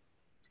SAH.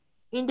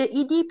 In the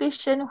ED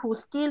patient who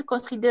still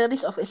consider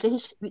risk of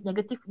SAH with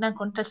negative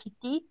non-contrast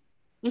CT,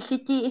 Is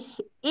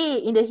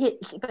CTA in the head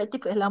is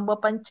effective as lumbar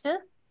puncture?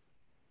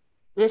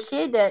 They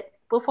say that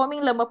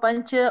performing lumbar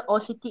puncture or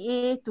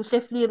CTA to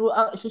safely rule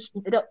out SAH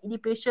in adult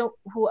ED patients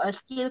who are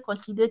still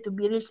considered to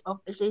be risk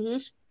of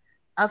SAH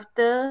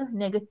after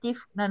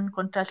negative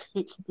non-contrast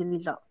head CT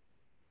result.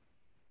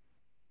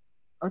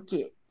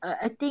 Okay,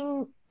 I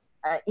think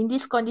in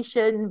this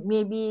condition,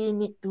 maybe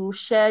need to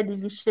share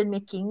decision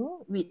making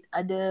with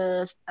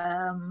other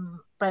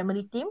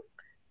primary team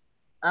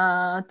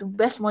to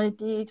best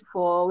monitor it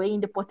for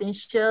weighing the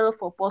potential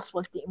for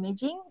post-positive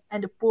imaging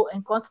and the pro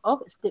and cons of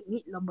step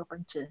with lumbar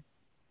puncture.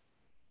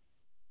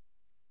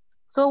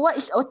 So what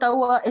is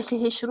Ottawa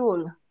SAH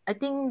rule? I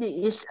think it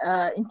is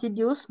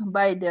introduced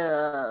by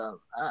the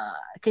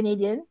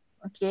Canadian.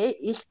 Okay,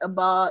 it's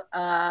about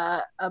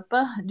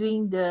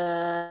doing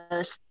the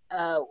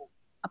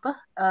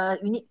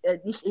we need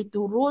this is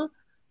to rule.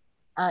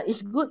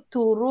 It's good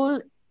to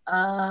rule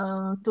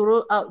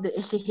out the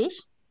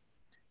SAH.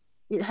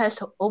 It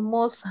has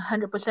almost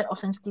 100% of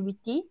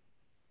sensitivity.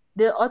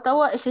 The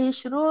Ottawa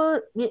SAH rule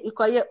need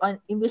require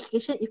on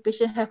investigation if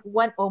patient have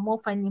one or more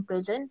finding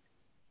present,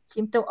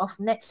 symptom of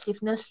neck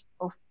stiffness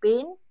of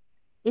pain,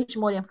 age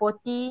more than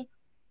 40,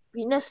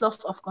 witness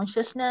loss of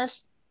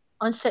consciousness,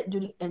 onset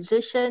during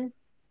exertion,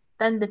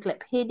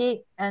 thunderclap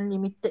headache, and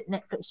limited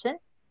neck flexion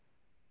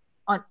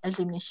on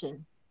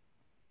examination.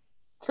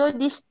 So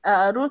this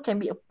rule can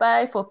be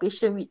applied for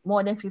patient with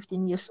more than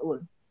 15 years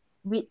old,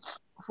 which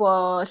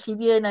for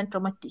severe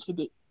non-traumatic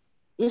headache.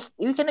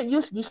 We cannot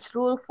use this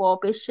rule for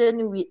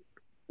patient with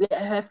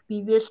have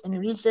previous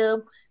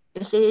aneurysm,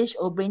 SAH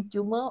or brain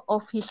tumor or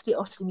history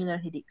of similar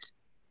headaches.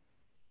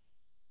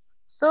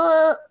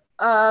 So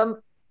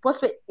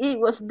it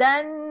was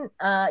done.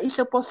 It's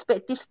a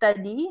prospective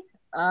study.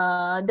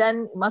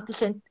 Done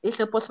it's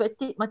a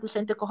prospective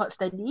multi-center cohort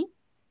study.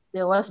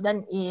 That was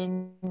done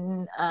in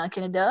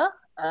Canada,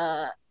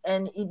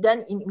 and it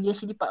done in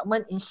emergency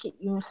department in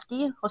Sydney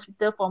University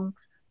Hospital from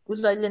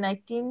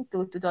 2019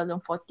 to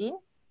 2014,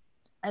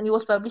 and it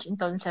was published in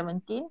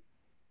 2017,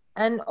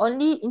 and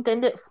only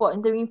intended for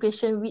entering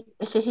patient with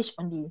SAH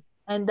only,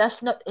 and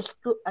does not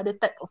exclude other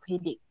type of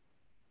headache.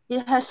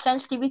 It has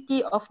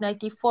sensitivity of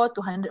 94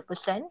 to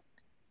 100%,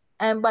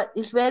 but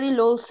it's very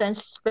low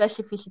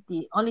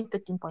specificity, only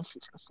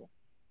 13.6%.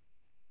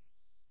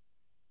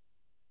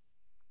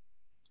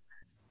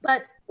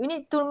 But we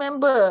need to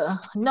remember,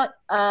 not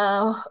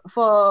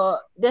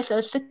there's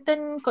a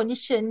certain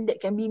condition that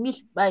can be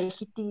missed by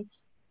CT,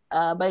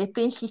 by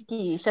plain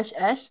CT, such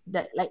as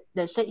like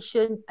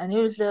dissection,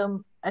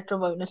 aneurysm,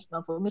 atraumavenous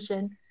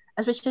malformation,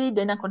 especially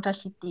the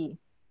non-contrast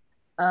CT.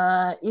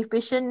 If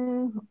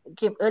patient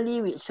came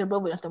early with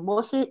cerebral venous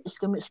thrombosis,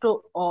 ischemic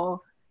stroke,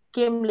 or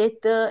came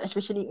later,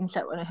 especially in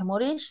subretinal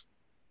hemorrhage,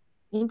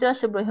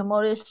 intracerebral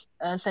hemorrhage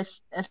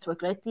such as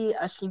vascularity,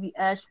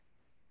 RCVS,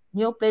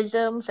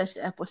 neoplasm such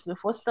as posterior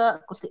fossa,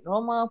 acoustic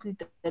trauma,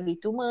 pituitary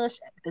tumors,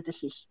 and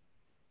metastasis.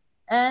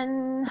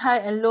 And high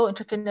and low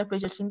intracranial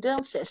pressure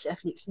syndrome,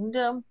 CSF lip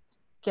syndrome,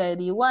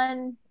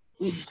 KID1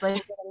 with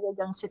spinal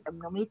junction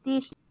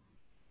abnormalities,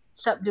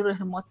 subdural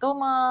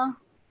hematoma,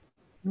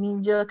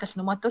 meningeal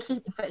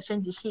carcinomatosis,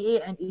 infection,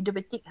 GCA, and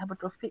idiopathic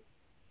hypertrophic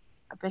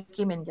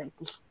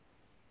meningitis.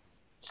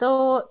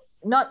 So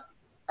not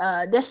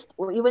that's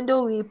even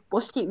though we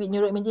proceed with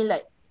neuroimaging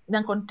like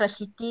non-contrast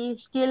CT,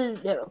 still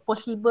there are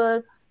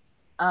possible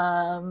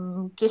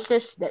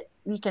cases that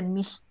we can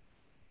miss.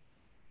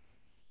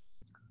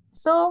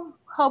 So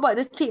how about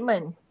the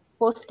treatment?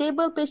 For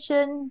stable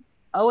patient,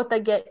 our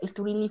target is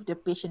to relieve the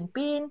patient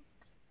pain,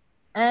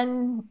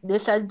 and they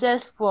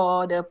suggest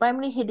for the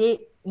primary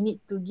headache, we need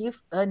to give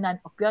a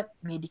non-opioid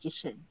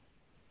medication.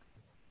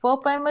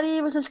 For primary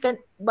versus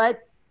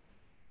but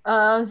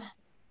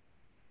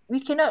we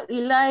cannot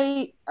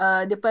rely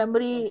the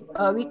primary.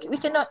 We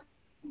cannot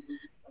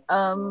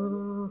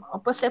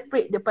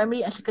separate the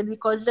primary and secondary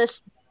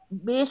causes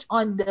based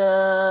on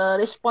the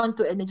response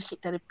to analgesic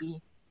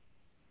therapy.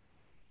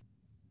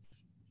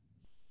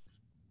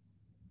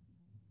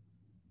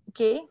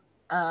 Okay.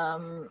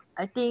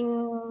 I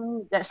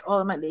think that's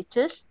all my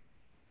lectures.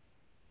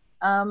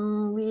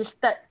 We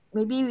start.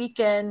 Maybe we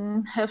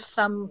can have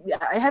some.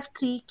 I have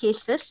 3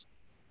 cases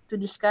to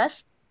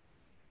discuss.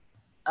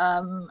 I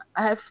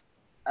have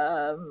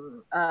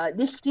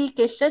these 3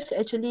 cases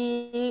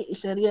actually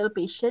is a real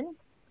patient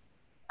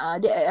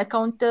that I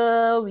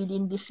encounter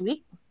within this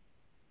week.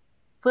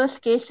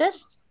 First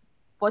cases,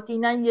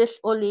 49 years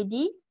old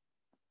lady,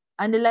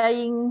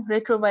 underlying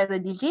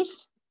retroviral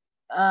disease,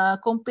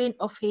 complaint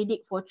of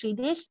headache for 3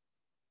 days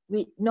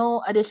with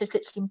no other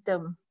suspected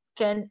symptom.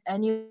 Can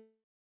anyone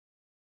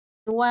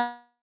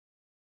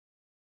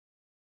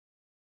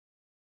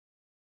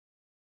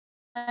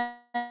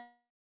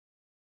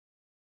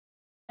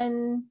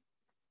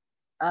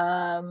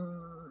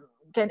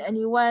can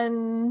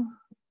anyone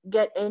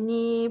get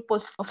any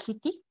post of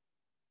CT?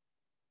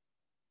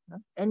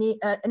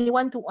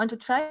 Anyone want to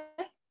try?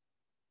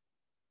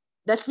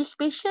 Does this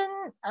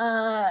patient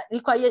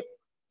require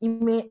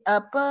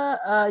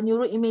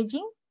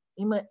neuroimaging,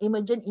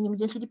 emergent in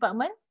emergency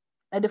department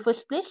at the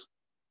first place?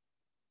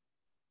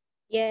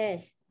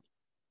 Yes.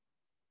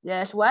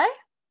 Yes, why?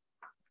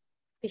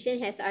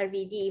 Patient has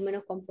RVD,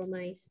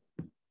 immunocompromised.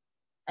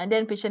 And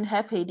then patient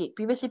have headache.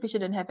 Previously,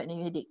 patient don't have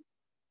any headache.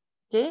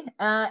 Okay.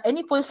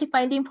 Any policy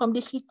finding from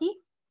this CT?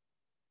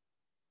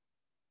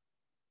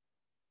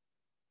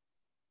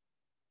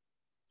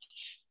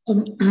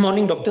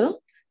 Morning, doctor.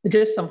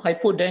 Just some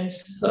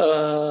hypodense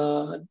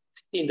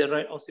in the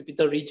right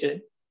occipital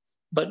region,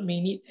 but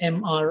may need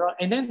MRI.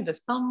 And then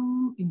there's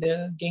some in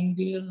the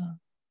ganglia,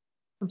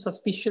 some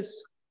suspicious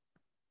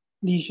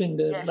lesion,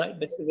 the Yes. right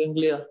basal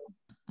ganglia.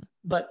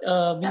 But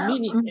we may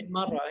need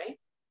MRI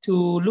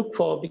to look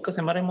for,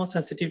 because MRI more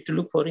sensitive to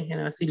look for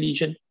NRC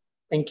lesion.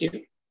 Thank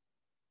you.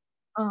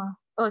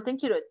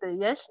 Thank you, doctor.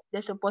 Yes,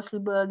 there's a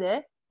possible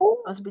there.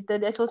 Hospital.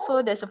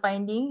 There's a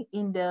finding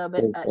in the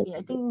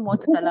I think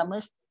motor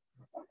thalamus.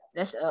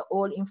 There's a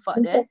old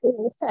infarct there,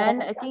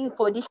 and I think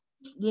for this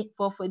need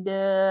for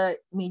further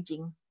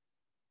imaging.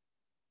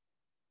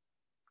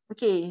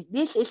 Okay,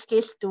 this is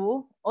case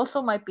 2.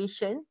 Also my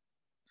patient,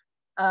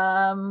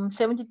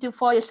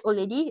 74 years old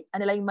lady,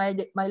 underlying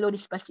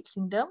myelodysplastic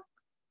syndrome,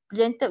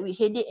 presented with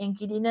headache and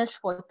giddiness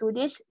for 2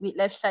 days with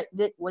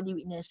left-sided body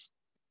weakness.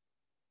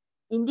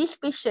 In this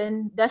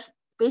patient, does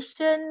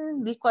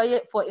patient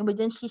required for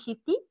emergency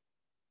CT?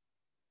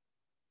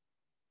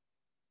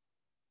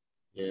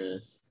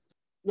 Yes.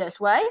 Yes,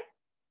 why?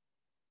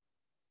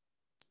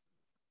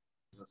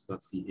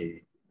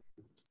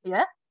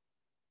 Yeah.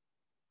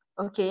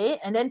 Okay,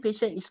 and then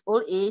patient is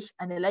old age,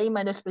 underlying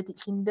myelodysplastic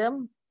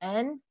syndrome,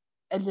 and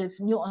as a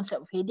new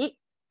onset of headache,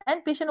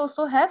 and patient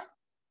also have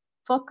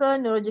focal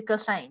neurological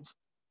signs.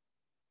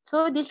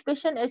 So this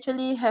patient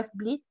actually have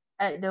bleed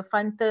at the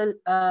frontal,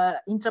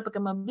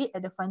 intraproximal bleed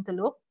at the frontal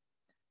lobe.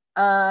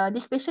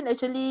 This patient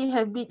actually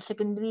have bleed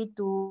secondary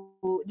to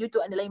due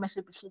to underlying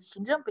myelodysplastic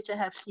syndrome.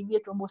 Patient have severe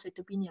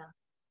thrombocytopenia.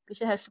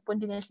 Patient have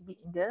spontaneous bleed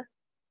in the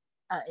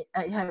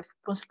have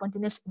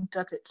spontaneous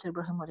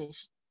intracerebral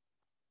hemorrhage.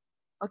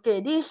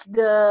 Okay, this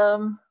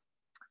the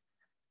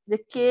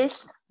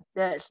case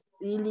that's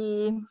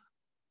really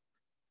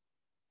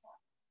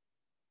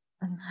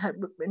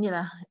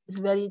it's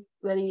very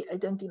I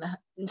don't think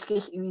this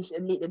case is a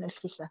late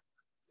diagnosis lah.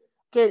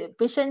 Okay,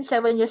 patient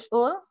 7 years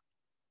old,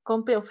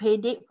 complaint of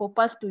headache for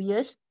past 2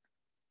 years.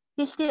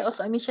 History of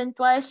admission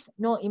twice,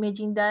 no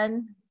imaging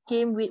done,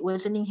 came with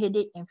worsening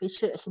headache and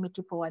facial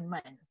asymmetry for 1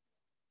 month.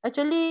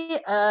 Actually,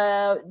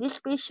 this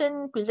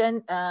patient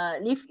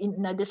live in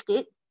another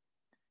state,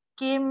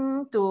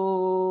 came to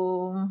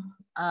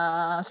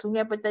Sg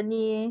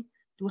Petani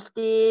to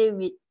stay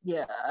with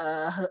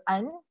her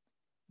aunt,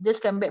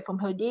 just come back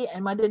from her day,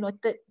 and mother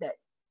noted that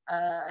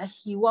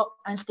he walked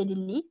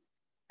unsteadily,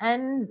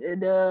 and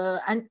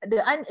the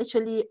aunt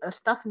actually a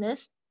staff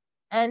nurse,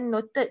 and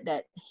noted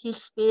that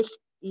his face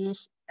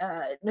is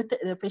noted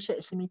the facial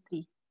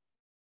asymmetry.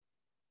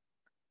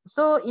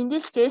 So in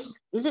this case,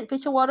 is it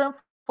facial warrant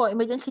for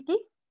emergency?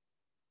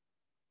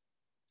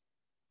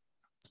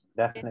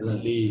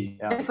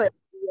 Definitely. Yeah.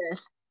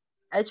 Yes.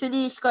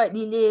 Actually, it's quite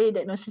delay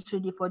diagnosis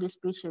ready for this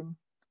patient.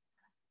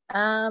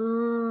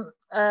 And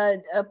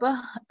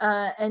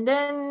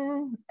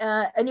then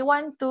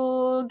anyone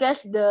to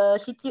guess the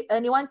city?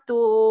 Anyone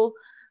to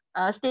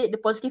state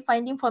the positive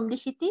finding from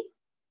this city?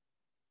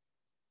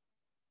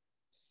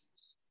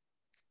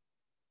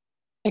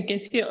 I can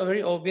see a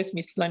very obvious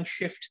misaligned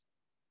shift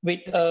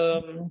with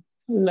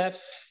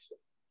left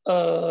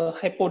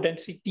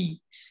hypodensity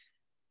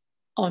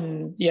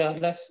on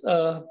left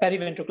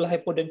periventricular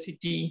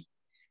hypodensity.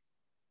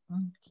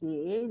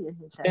 Okay.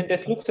 Then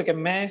this looks like a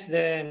mass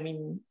there. I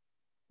mean,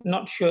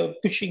 not sure.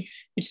 Pushing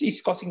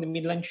it's causing the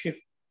midline shift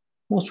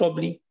most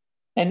probably,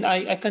 and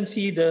I can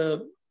see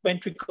the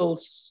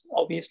ventricles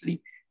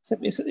obviously. So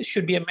it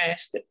should be a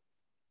mass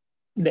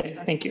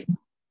there. Thank you.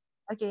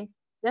 Okay.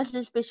 Yes,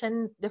 this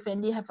patient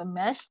definitely have a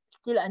mass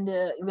still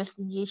under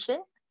investigation.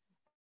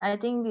 I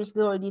think this is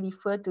already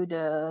referred to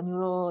the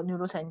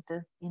neuro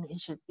center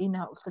in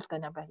Hospital Sg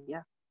Petani.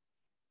 Yeah.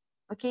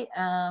 Okay.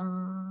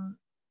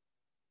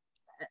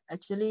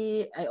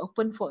 Actually, I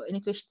open for any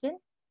question.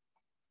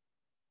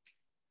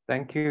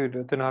 Thank you,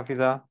 Dr.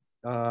 Hafiza.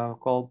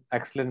 Called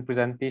excellent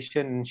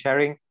presentation and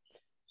sharing.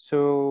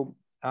 So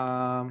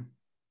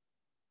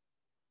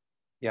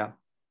yeah,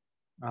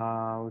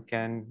 we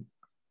can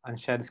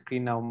unshare the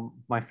screen now.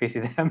 My face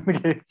is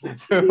empty.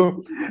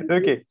 So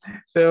okay.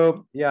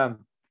 So yeah.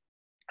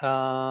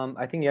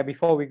 I think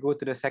before we go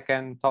to the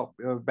second talk,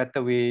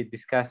 better we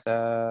discuss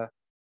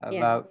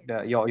about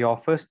your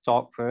first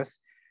talk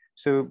first.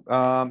 So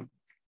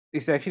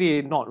it's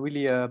actually not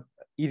really a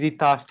easy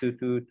task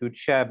to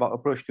share about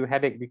approach to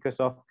headache, because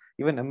of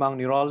even among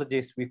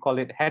neurologists we call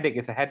it headache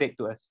is a headache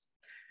to us.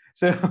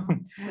 So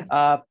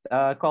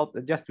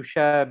just to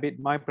share a bit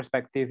my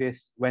perspective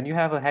is, when you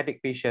have a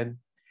headache patient,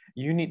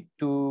 you need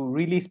to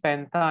really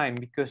spend time,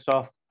 because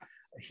of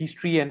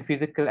history and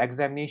physical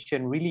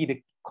examination really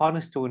the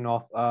cornerstone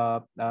of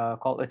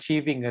called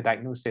achieving a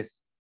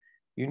diagnosis.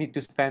 You need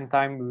to spend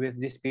time with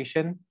this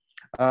patient.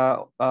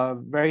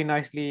 Very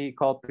nicely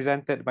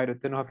presented by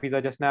Dr.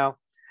 Hafiza just now.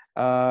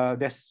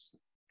 There's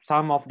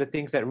some of the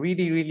things that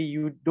really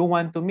you don't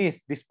want to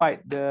miss,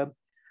 despite the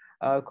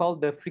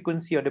called the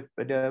frequency or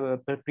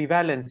the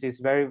prevalence is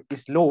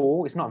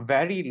low. It's not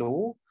very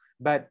low,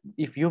 but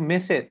if you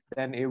miss it,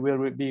 then it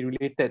will be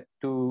related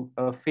to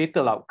a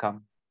fatal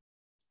outcome.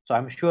 So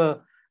I'm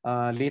sure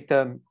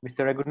later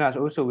Mr. Ragunas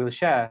also will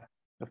share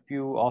a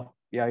few of,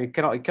 yeah, it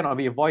cannot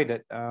be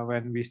avoided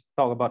when we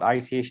talk about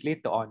ICH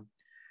later on.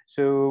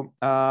 So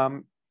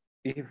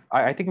if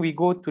I think we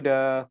go to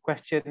the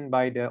question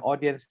by the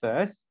audience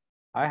first.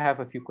 I have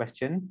a few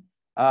questions.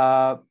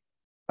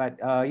 But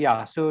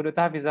yeah, so Dr.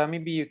 Hafiza,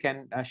 maybe you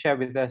can share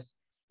with us.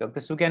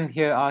 Dr. Sugan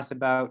here asked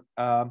about,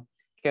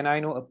 can I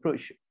know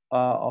approach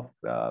of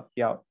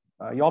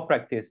your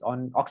practice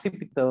on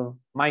occipital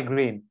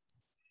migraine?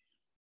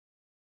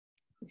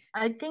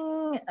 I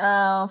think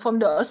from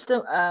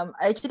the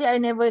actually I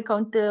never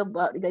encounter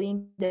about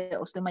regarding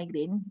the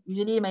migraine.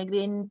 Usually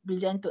migraine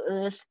present to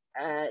us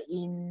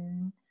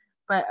in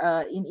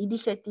ED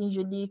setting.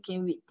 Usually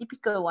can be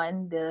typical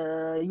one,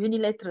 the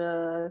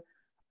unilateral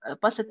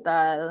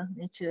pulsatile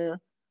nature.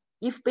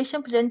 If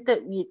patient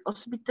presented with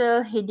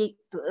occipital headache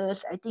to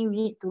us, I think we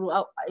need to rule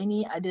out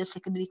any other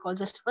secondary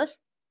causes first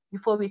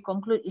before we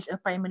conclude it's a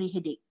primary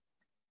headache.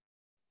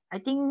 I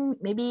think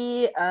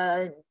maybe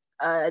I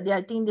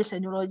think there's a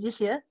neurologist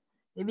here.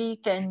 Maybe you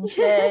can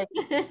share.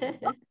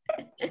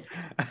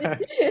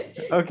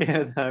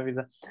 Okay,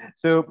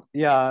 so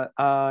yeah,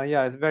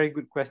 it's a very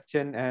good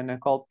question, and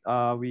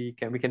we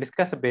can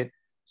discuss a bit.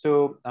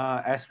 So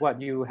as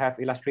what you have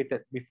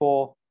illustrated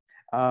before,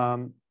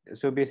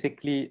 so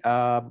basically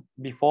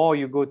before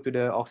you go to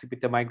the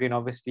occipital migraine,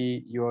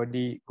 obviously you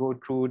already go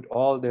through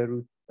all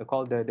the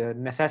the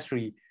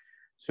necessary.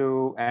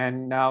 So,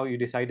 and now you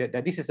decided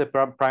that this is a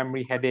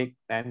primary headache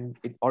and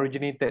it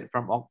originated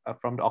from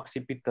the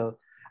occipital.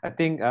 I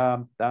think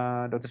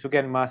Dr.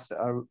 Sugan must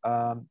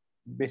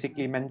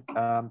basically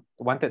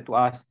wanted to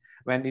ask,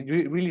 when it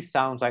really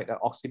sounds like the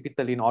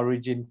occipital in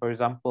origin, for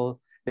example,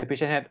 the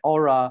patient had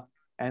aura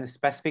and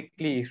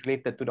specifically is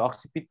related to the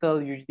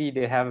occipital. Usually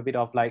they have a bit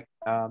of like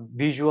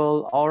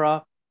visual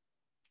aura.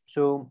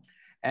 So,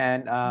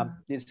 and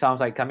it sounds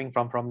like coming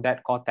from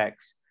that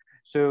cortex.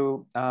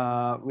 So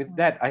with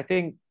that, I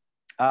think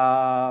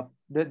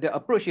the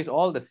approach is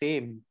all the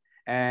same,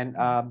 and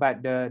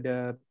but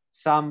there's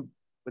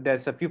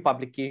a few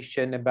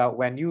publication about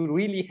when you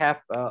really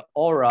have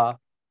aura,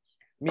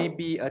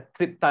 maybe a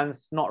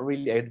triptan's not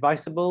really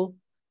advisable,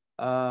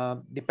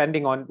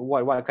 depending on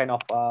what kind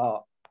of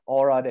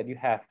aura that you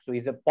have. So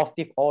is it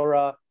positive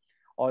aura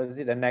or is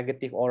it a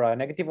negative aura?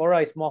 Negative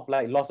aura is more of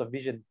like loss of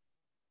vision,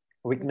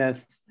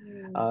 weakness.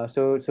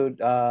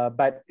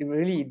 But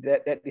really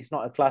that is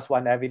not a class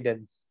 1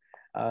 evidence.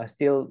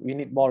 Still, we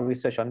need more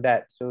research on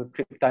that. So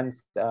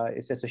triptans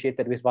is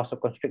associated with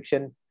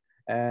vasoconstriction,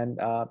 and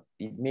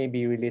it may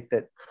be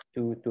related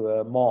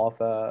to more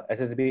of a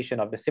exacerbation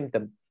of the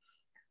symptom.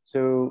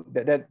 So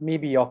that may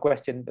be your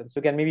question. So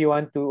again, maybe you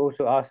want to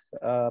also ask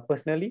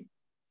personally.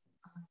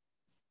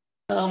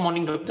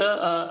 Morning,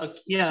 doctor.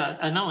 Yeah,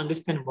 I now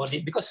understand about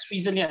it because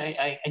recently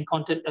I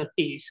encountered a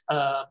case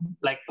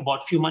like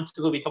about a few months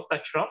ago with Dr.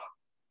 Ashraf.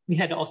 We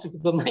had an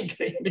occipital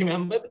migraine,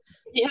 remember?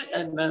 He had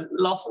a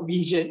loss of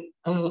vision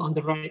on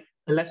the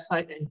left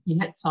side, and he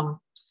had some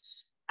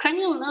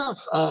cranial nerve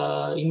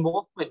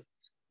involvement.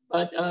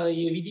 But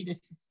we did a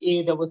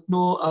CTA, there was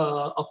no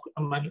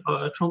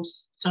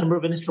cerebral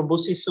venous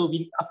thrombosis. So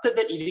after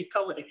that, he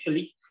recovered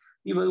actually.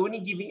 We were only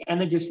giving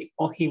analgesic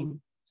for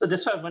him. So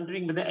that's why I'm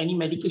wondering whether any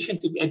medication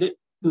to be added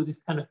to this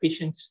kind of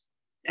patients,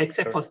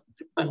 except for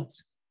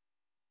treatments.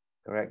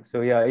 Correct.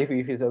 So yeah, if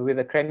it's with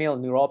a cranial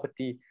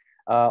neuropathy,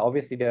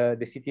 obviously the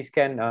CT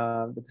scan,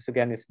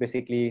 again, is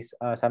basically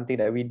something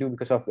that we do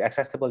because of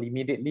accessible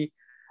immediately.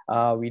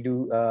 We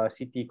do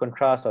CT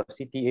contrast or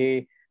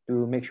CTA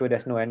to make sure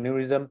there's no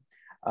aneurysm.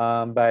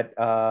 But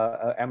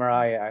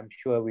MRI, I'm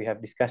sure we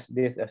have discussed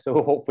this.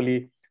 So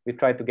hopefully we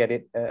try to get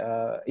it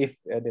if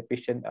the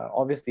patient,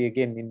 obviously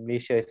again in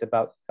Malaysia, it's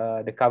about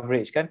the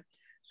coverage, kan?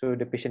 So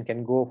the patient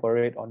can go for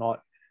it or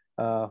not.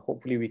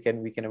 Hopefully we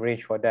can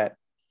arrange for that.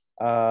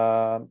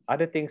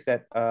 Other things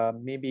that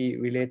may be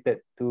related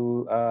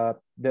to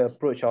the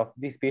approach of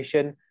this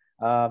patient,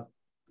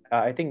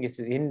 I think it's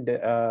in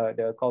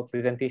the call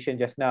presentation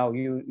just now.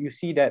 You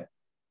see that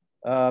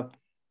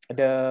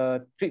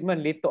the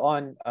treatment later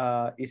on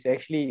is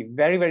actually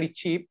very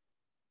cheap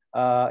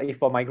if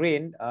for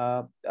migraine,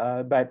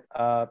 but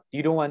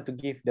you don't want to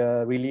give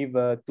the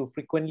reliever too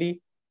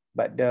frequently,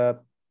 but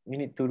you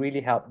need to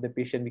really help the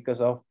patient because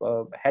of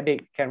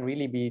headache can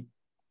really be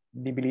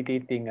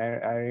debilitating.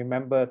 I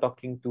remember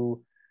talking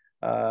to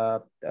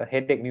a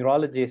headache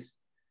neurologist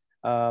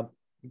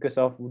because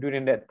of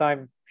during that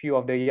time, few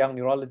of the young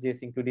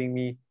neurologists, including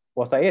me,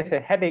 was like, yes, a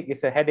headache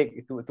is a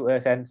headache to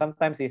us, and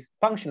sometimes it's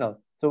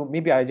functional. So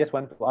maybe I just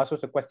want to ask us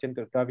a question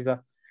to Hafiza.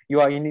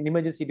 You are in an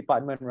emergency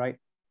department, right?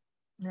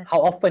 Yes.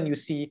 How often you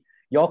see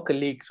your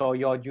colleagues or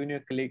your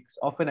junior colleagues?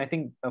 Often, I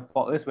think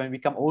for us, when we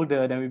become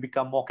older, then we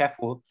become more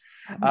careful.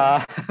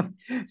 Yes.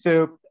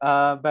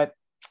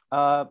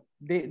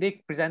 they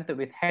presented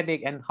with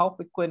headache, and how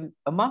frequent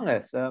among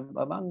us,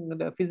 among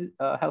the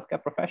healthcare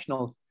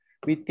professionals,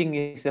 we think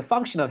it's a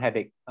functional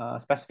headache.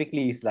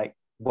 Specifically, it's like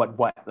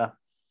buat-buat lah,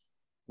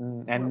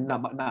 and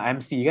nak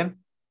MC kan.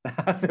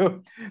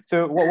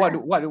 so what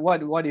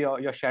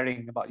you're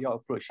sharing about your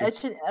approach?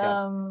 Actually,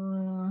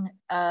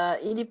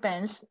 it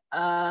depends.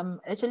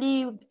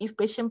 Actually, if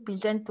patient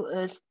present to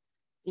us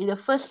in the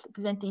first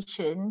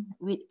presentation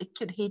with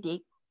acute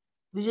headache,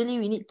 usually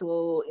we need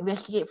to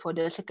investigate for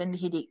the secondary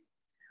headache.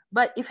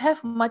 But if have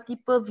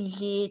multiple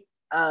visit,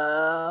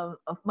 and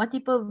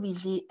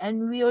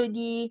we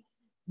already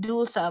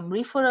do some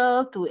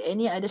referral to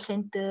any other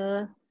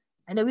center,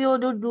 and then we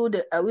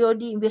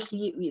already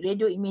investigate with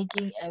radio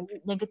imaging and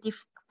with negative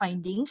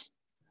findings.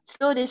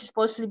 So this is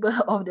possible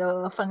of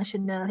the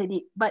functional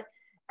headache. But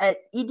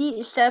at ED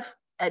itself,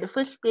 at the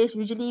first place,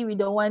 usually we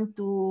don't want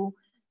to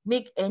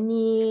make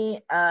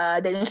any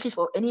diagnosis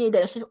of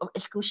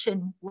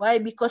exclusion. Why?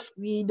 Because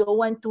we don't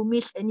want to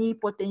miss any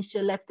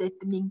potential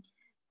life-threatening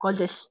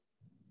causes.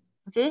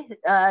 Okay,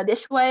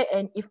 that's why.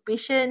 And if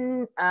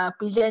patient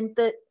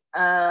presented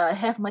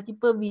have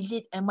multiple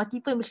visit and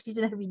multiple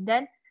investigation have been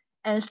done,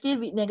 and still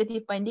with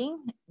negative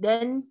finding,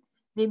 then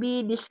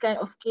maybe this kind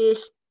of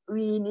case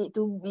we need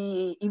to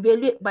be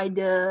evaluated by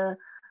the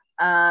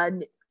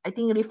I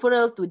think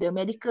referral to the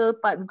medical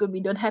part, because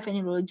we don't have any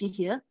neurology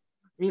here.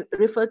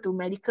 Refer to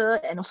medical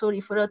and also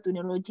referral to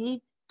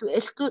neurology to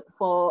exclude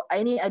for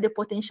any other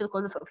potential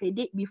causes of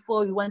headache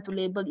before we want to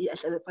label it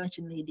as a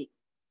functional headache.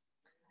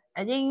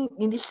 I think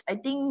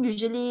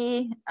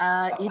usually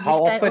in this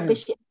kind of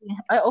patient,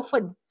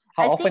 often.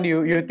 How often do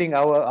you think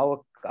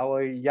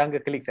our younger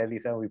colleagues, at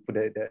least, we put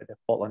the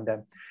fault on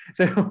them?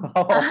 So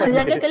how often?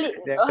 Younger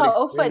colleagues,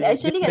 how often?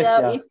 Actually,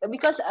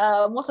 because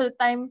most of the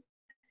time,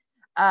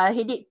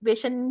 headache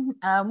patient,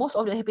 most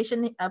of the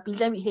patient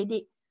present with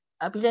headache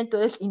present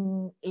to us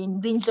in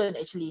green zone.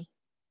 Actually,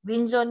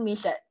 green zone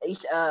means that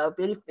is a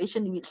very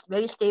patient with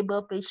very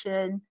stable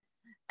patient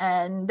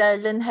and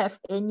doesn't have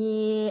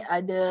any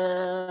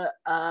other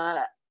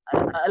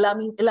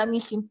alarming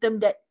symptom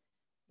that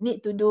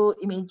need to do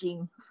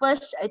imaging.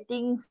 First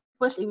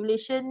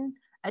evaluation,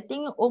 I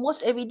think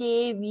almost every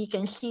day we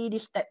can see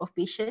this type of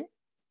patient,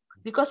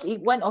 because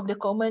it's one of the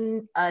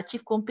common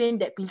chief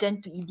complaint that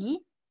present to ED.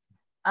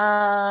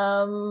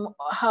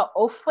 How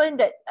often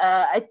that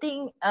I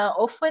think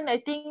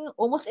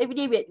almost every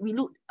day we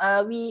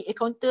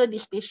encounter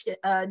this patient,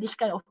 this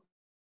kind of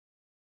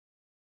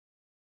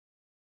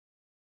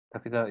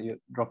Hafiza, you're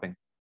dropping.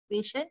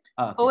 Patient.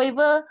 Okay.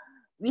 However,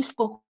 we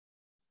spoke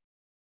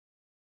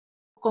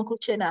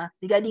conclusion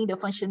regarding the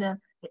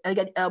functional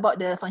about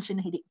the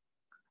functional headache,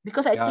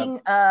 because I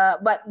think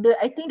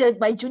I think that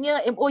my junior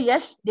MO,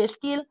 yes, they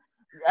still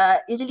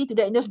easily to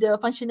diagnose the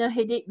functional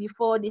headache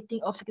before they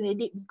think of secondary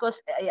headache, because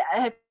I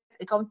have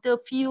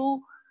encountered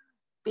few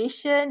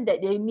patient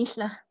that they miss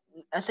lah,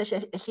 such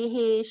as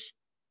SAH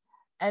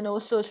and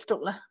also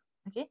stroke lah.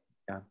 Okay.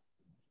 Yeah.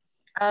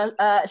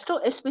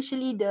 Stroke,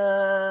 especially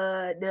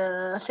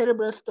the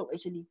cerebral stroke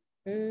actually.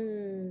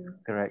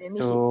 Correct.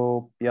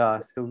 So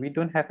so we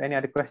don't have any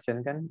other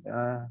question, kan?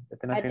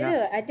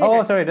 Ada.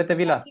 Oh, sorry, Dr.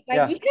 Villa.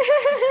 Yeah.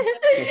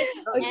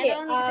 Okay.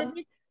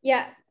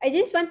 Yeah, I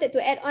just wanted to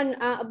add on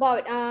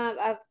about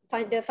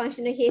the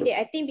functional headache.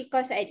 I think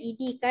because at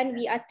ED kan,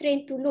 we are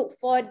trained to look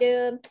for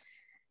the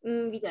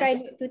we try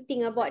not to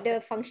think about the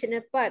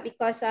functional part,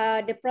 because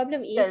the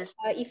problem is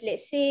if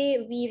let's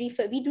say we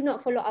do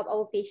not follow up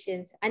our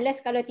patients unless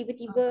kalau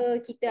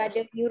tiba-tiba kita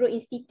ada neuro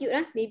institute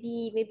lah,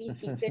 maybe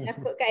it's different lah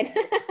kot kan.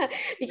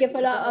 We can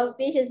follow up our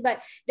patients,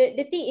 but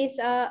the thing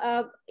is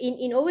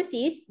in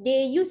overseas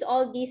they use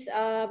all these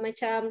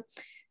macam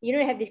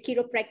they have this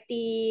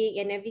chiropractic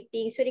and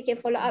everything, so they can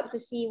follow up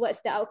to see what's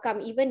the outcome.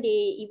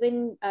 They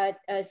even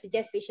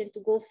suggest patient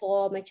to go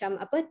for macam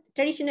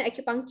traditional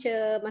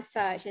acupuncture,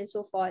 massage and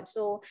so forth.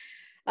 So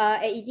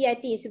at ED, I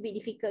think it's a bit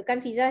difficult,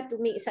 kan Fiza, to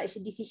make such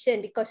a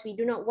decision, because we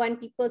do not want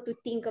people to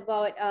think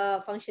about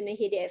functional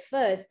headache at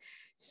first.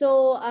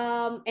 So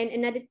and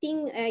another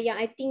thing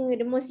yang I think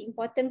the most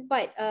important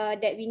part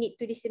that we need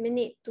to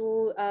disseminate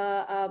to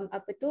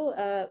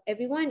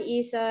everyone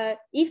is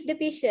if the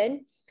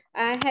patient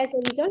has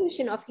a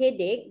resolution of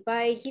headache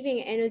by giving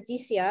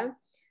analgesia,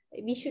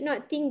 we should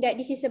not think that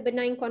this is a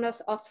benign cause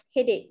of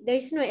headache. There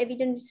is no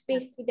evidence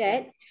base to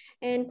that,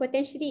 and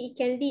potentially it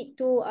can lead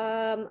to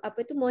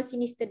more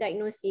sinister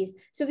diagnosis.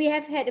 So we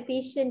have had a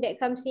patient that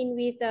comes in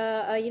with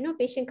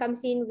patient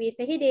comes in with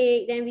a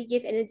headache, then we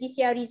give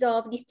analgesia,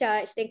 resolve,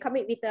 discharge, then come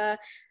in with a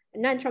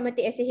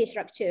non-traumatic SAH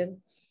rupture.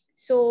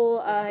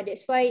 So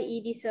that's why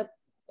it is a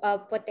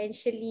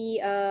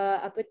potentially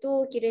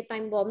kira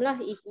time bomb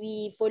lah if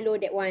we follow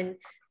that one.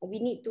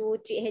 We need to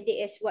treat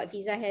headache as what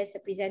Fiza has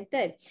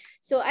presented.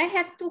 So I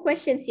have two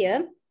questions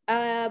here.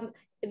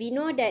 We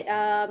know that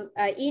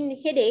in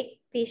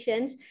headache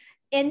patients,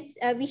 and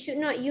we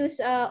should not use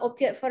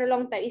opioid for a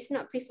long time. It's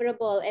not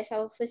preferable as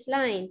our first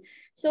line.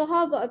 So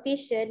how about a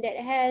patient that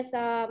has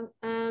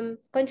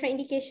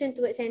contraindication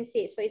towards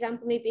NSAIDs? For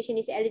example, maybe patient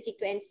is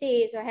allergic to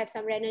NSAIDs or have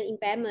some renal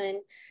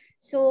impairment.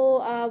 So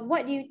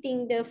what do you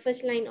think the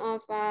first line of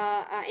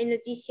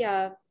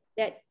analgesia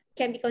that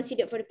can be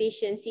considered for the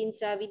patient, since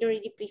we don't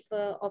really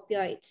prefer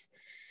opioids?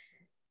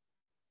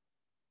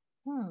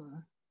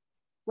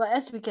 What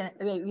else we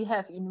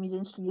have in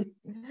emergency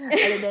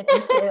other than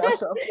NSAID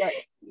also opioid?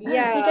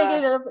 Yeah. You can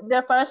get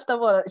the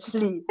paracetamol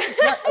actually.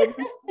 Not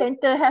every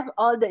center have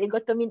all the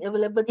ergotamine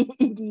available in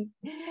ED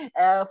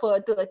for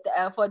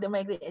the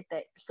migraine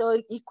attack. So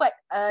it's quite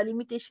a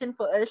limitation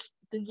for us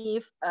to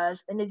give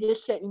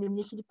analgesia in the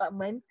emergency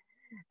department.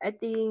 I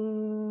think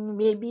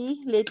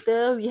maybe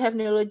later we have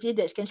neurology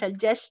that can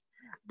suggest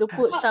to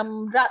put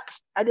some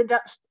drugs, other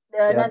drugs,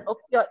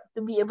 non-opioid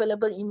to be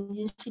available in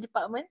emergency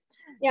department.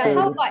 Yeah,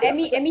 how about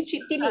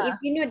amitriptyline if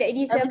you know that it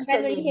is a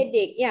primary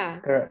headache? Yeah.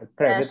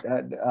 Correct.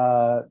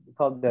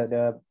 Called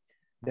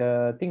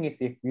the thing is,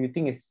 if you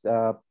think it's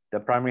the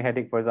primary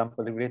headache, for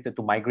example, related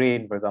to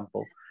migraine, for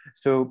example.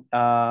 So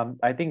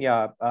I think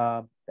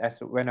as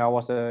when I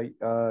was a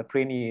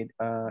trainee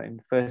in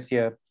the first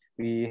year,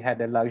 we had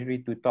the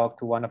luxury to talk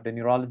to one of the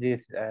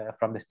neurologists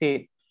from the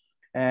state,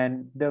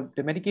 and the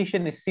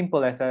medication is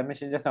simple, as I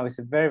mentioned just now. It's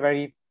very,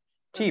 very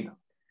cheap.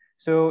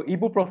 So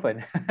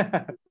ibuprofen.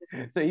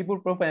 So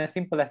ibuprofen, as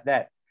simple as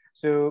that.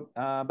 So,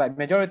 but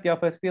majority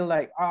of us feel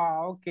like,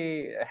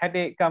 okay,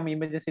 headache come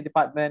emergency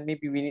department,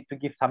 maybe we need to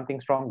give something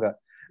stronger.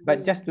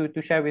 But just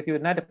to share with you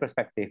another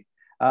perspective,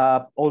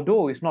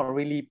 although it's not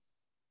really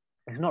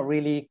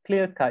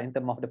clear cut in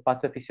terms of the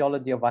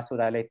pathophysiology of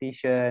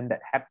vasodilatation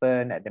that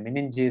happen at the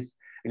meninges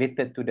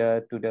related to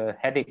the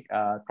headache,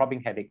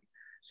 throbbing headache.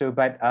 So,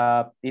 but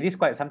it is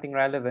quite something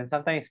relevant.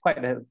 Sometimes it's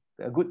quite a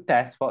good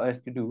test for us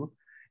to do.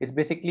 It's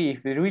basically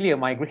if it's really a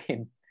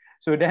migraine.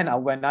 So then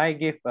when I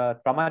give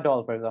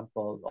tramadol, for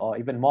example, or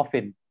even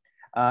morphine,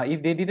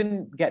 if they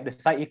didn't get the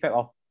side effect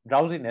of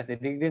drowsiness, they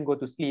didn't go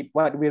to sleep,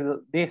 what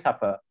will they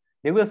suffer?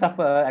 They will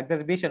suffer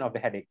exacerbation of the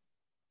headache.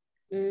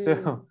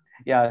 So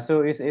yeah,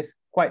 so it's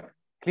quite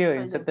clear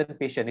in certain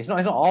patients. It's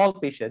not all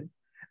patients,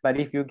 but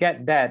if you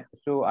get that,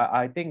 so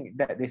I think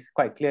that is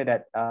quite clear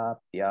that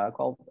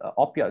called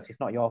opioids is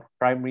not your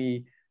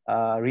primary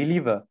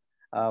reliever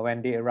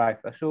when they arrive.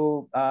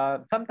 So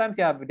sometimes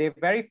they're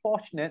very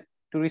fortunate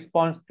to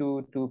respond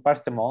to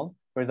paracetamol.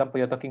 For example,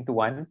 you're talking to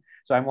one.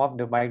 So I'm one of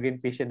the migraine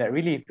patient that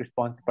really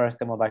responds to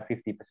paracetamol by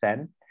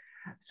 50%.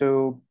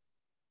 So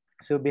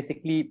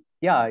basically,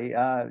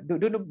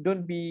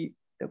 don't be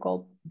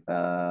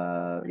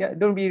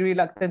don't be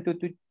reluctant to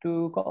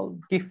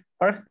give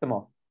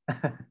paracetamol.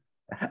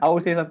 I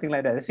would say something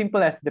like that, as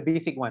simple as the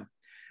basic one.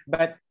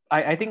 But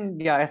I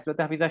think, as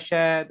Dr. Hafiza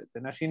shared,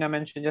 Nasrina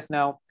mentioned just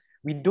now,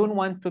 we don't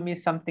want to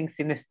miss something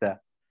sinister.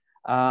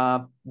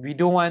 We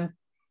don't want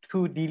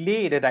to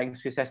delay the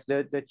diagnosis as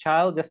the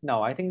child just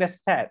now. I think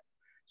that's sad.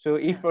 So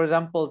if, for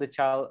example, the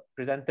child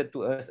presented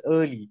to us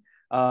early,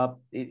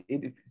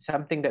 it's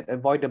something that's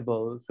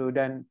avoidable, so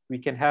then we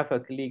can have a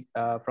colleague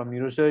from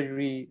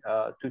neurosurgery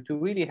to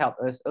really help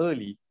us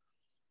early.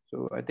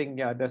 So I think,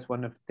 that's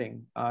one of the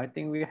things. I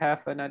think we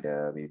have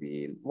another,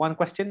 maybe one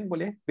question,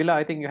 boleh? Bila,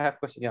 I think you have a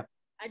question, yeah.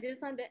 I just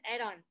want to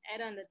add on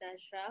the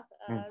Ashraf.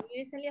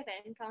 We recently have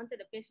encountered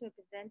a patient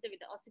who presented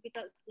with the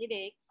occipital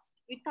headache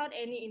without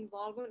any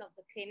involvement of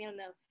the cranial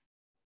nerve.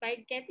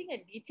 By getting a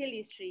detailed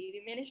history,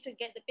 we managed to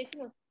get the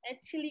patient was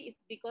actually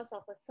because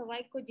of a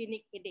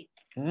cervicogenic headache,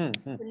 a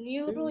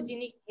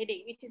neurogenic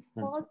headache, which is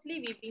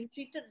falsely we've been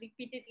treated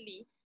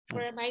repeatedly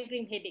for a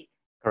migraine headache.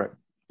 Correct.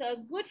 So a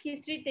good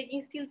history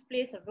taking still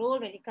plays a role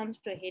when it comes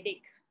to a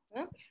headache.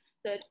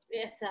 So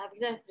as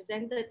Hafiza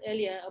presented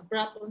earlier,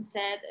 abrupt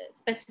onset,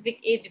 specific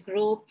age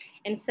group,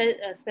 and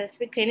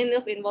specific cranial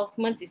nerve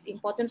involvement is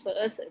important for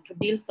us to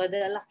deal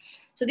further.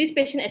 So this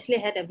patient actually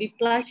had a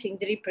whiplash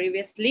injury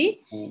previously,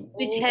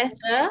 which has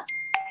a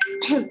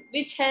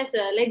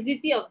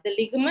laxity of the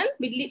ligament,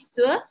 which leads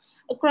to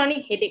a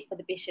chronic headache for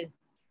the patient.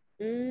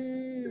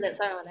 So that's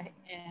what I want to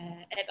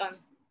add on.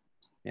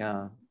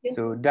 Yeah,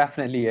 so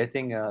definitely, I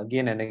think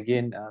again and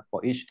again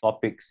for each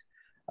topics,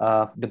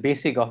 the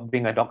basic of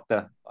being a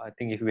doctor, I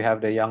think if we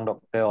have the young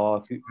doctor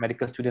or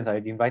medical students, I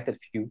invited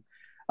few,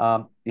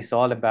 it's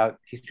all about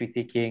history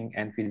taking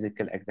and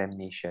physical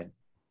examination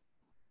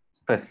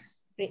first.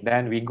 Great.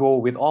 Then we go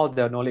with all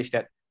the knowledge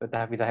that Dr.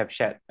 Hafiza have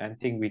shared, and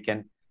think we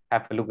can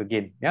have a look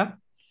again. Yeah.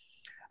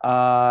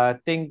 I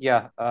think,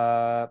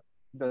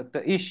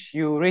 Dr. Ish,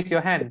 you raise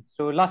your hand.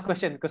 So last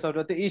question, because of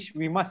Dr. Ish,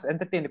 we must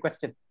entertain the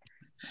question.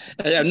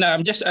 No,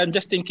 I'm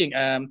just thinking,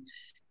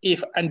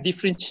 if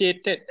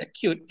undifferentiated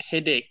acute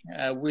headache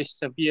with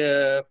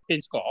severe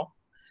pain score,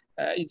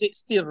 is it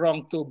still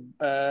wrong to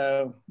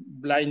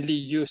blindly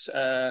use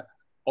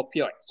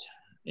opioids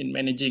in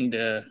managing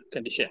the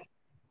condition?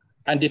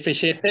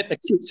 Undifferentiated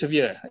acute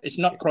severe, it's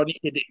not chronic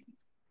headache.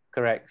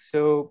 Correct.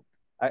 So,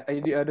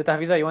 Dr.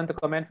 Hafiza, you want to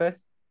comment first?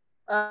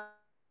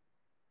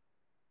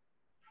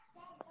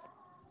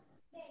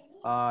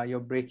 You're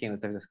breaking.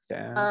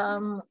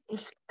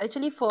 It's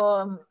actually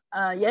for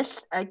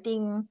yes, I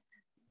think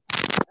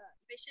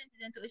patient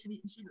present to us in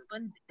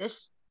development.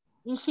 There's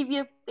in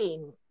severe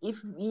pain,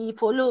 if we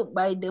follow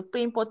by the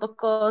pain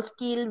protocol,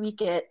 still we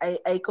can,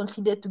 I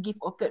consider to give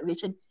opioid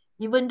reaction,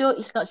 even though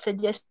it's not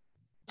suggested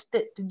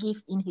to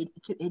give in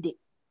acute headache.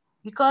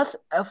 Because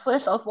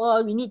first of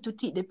all, we need to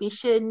treat the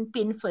patient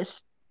pain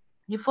first.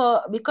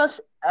 Because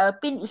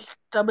pain is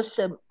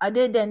troublesome.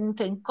 Other than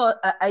it's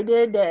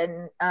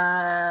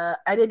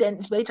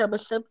very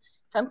troublesome,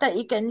 sometimes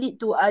it can lead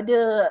to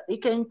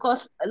it can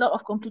cause a lot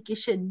of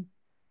complication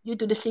due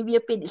to the severe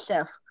pain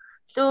itself.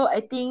 So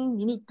I think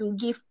we need to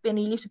give pain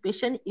relief to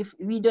patient. If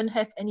we don't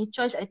have any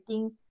choice, I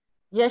think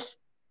yes,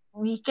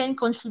 we can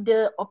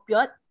consider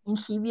opioid in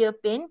severe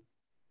pain.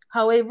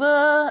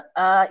 However,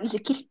 it's a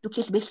case to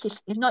case basis.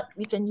 It's not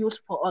we can use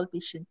for all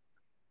patients.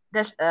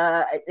 There's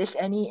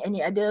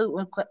any other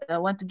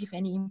want to give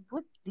any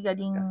input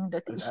regarding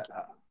Dr. Ishki?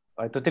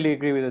 I totally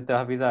agree with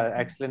Dr. Hafiza.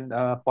 Excellent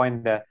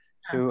point there.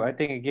 So I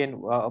think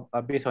again,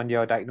 based on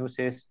your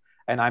diagnosis,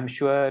 and I'm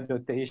sure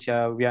Dr. Ish,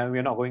 we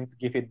are not going to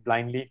give it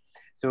blindly.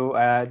 So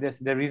that's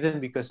the reason,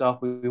 because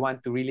of we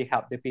want to really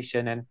help the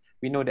patient, and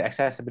we know the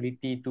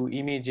accessibility to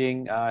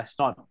imaging is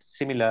not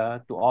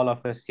similar to all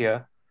of us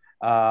here.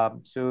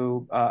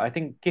 So I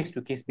think case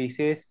to case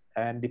basis,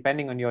 and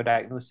depending on your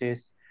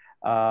diagnosis,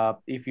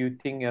 if you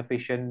think a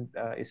patient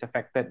is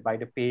affected by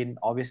the pain,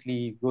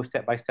 obviously go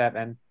step by step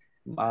and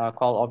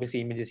call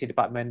obviously emergency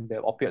department. The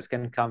opioids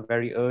can come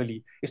very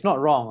early. It's not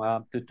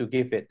wrong to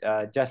give it.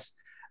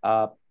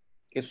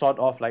 It's sort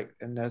of like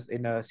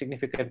in a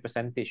significant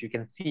percentage. You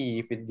can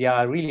see if they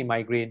are really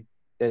migraine,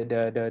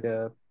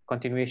 the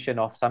continuation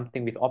of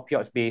something with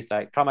opioids based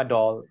like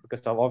tramadol,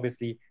 because of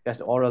obviously there's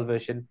the oral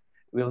version,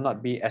 will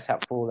not be as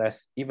helpful as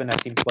even as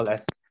simple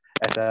as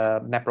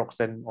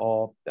naproxen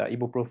or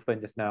ibuprofen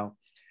just now.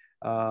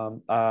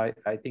 I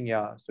think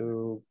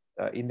so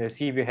in the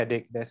severe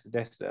headache, that's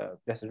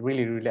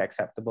really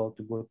acceptable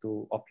to go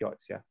to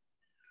opioids.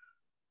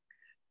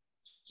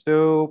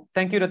 So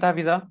thank you, Dr.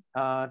 Hafiza.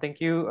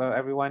 Thank you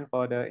everyone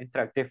for the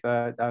interactive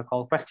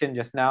call question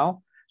just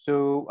now.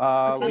 So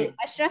okay,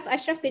 Ashraf,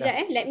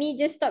 kejap, let me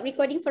just stop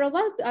recording for a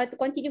while to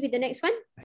continue with the next one.